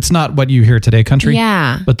 It's not what you hear today, country.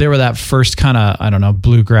 Yeah. But they were that first kind of, I don't know,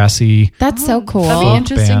 bluegrassy. That's so cool. That'd be Folk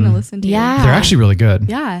interesting band. to listen to. Yeah. They're actually really good.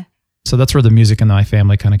 Yeah. So that's where the music in my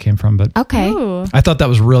family kind of came from. But Okay. Ooh. I thought that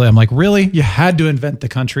was I'm like, really? You had to invent the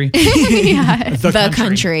country? Yeah. The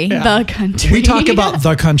country. Yeah. The country. We talk about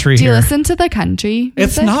the country Do you here. listen to the country?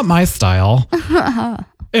 It's music? not my style. Oh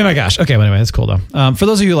my gosh. Okay. Well, anyway, it's cool though. For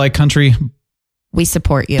those of you who like country, We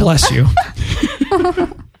support you. bless you.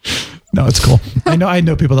 No, it's cool. I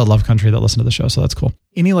know people that love country that listen to the show, so that's cool.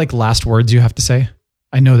 Any like last words you have to say?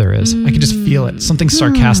 I know there is. I can just feel it. Something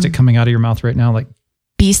sarcastic coming out of your mouth right now. Like,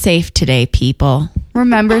 Be safe today, people.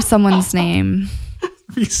 Remember someone's name.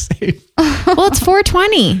 be safe. Well, it's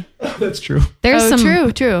 420. That's true. There's some.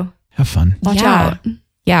 True. Have fun. Watch out.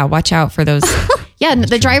 Yeah, watch out for those. Yeah,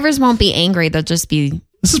 the drivers won't be angry. They'll just be.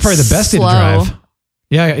 This is probably the best day to slow. drive.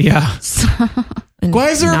 Yeah. and Why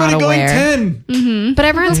is everybody not going aware. 10? But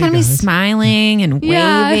everyone's Hey, going to be guys. smiling and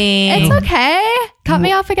Yeah. waving. It's okay. Cut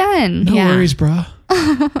me off again. No Yeah. worries, bro.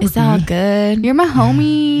 It's all good. You're my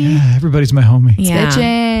homie. Yeah, everybody's my homie. Yeah.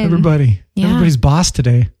 Bitchin'. Everybody. Yeah. Everybody's boss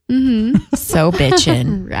today. So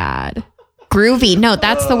bitchin'. Rad. Groovy. No,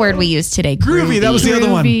 that's the word we use today. Groovy. That was the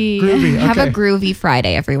other one. Groovy. Groovy. Have a Okay. groovy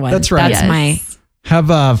Friday, everyone. That's right. That's Yes. my Have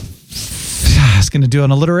a. I was going to do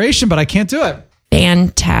an alliteration, but I can't do it.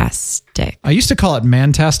 fantastic. I used to call it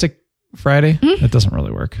Mantastic Friday. It doesn't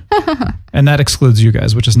really work. And that excludes you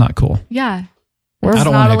guys, which is not cool. Yeah. I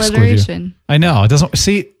don't not want to exclude you. alliteration. I know. It doesn't.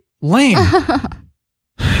 See, lame.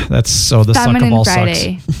 That's so the suck of all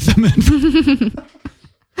Friday. Sucks.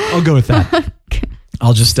 I'll go with that.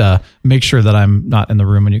 I'll just make sure that I'm not in the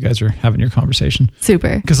room when you guys are having your conversation.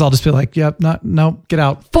 Super. Because I'll just be like, yep, no, get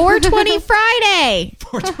out. 420 Friday.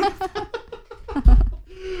 420.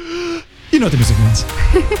 You know what the music means.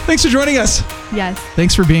 Thanks for joining us. Yes.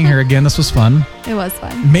 Thanks for being here again. This was fun. It was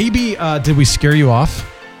fun. Maybe, did we scare you off?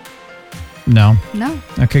 No.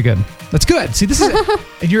 Okay, good. That's good. See, this is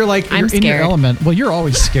and you're like, you're in your element. Well, you're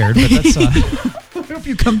always scared, but that's, I hope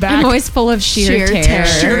you come back. I'm always full of sheer terror.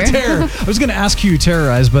 Sheer terror. I was going to ask who you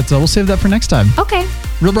terrorize, but we'll save that for next time. Okay.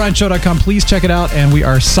 RealBrianShow.com. Please check it out, and we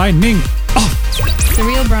are signing off. The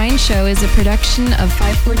Real Brian Show is a production of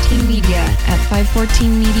 514 Media at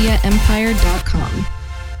 514mediaempire.com.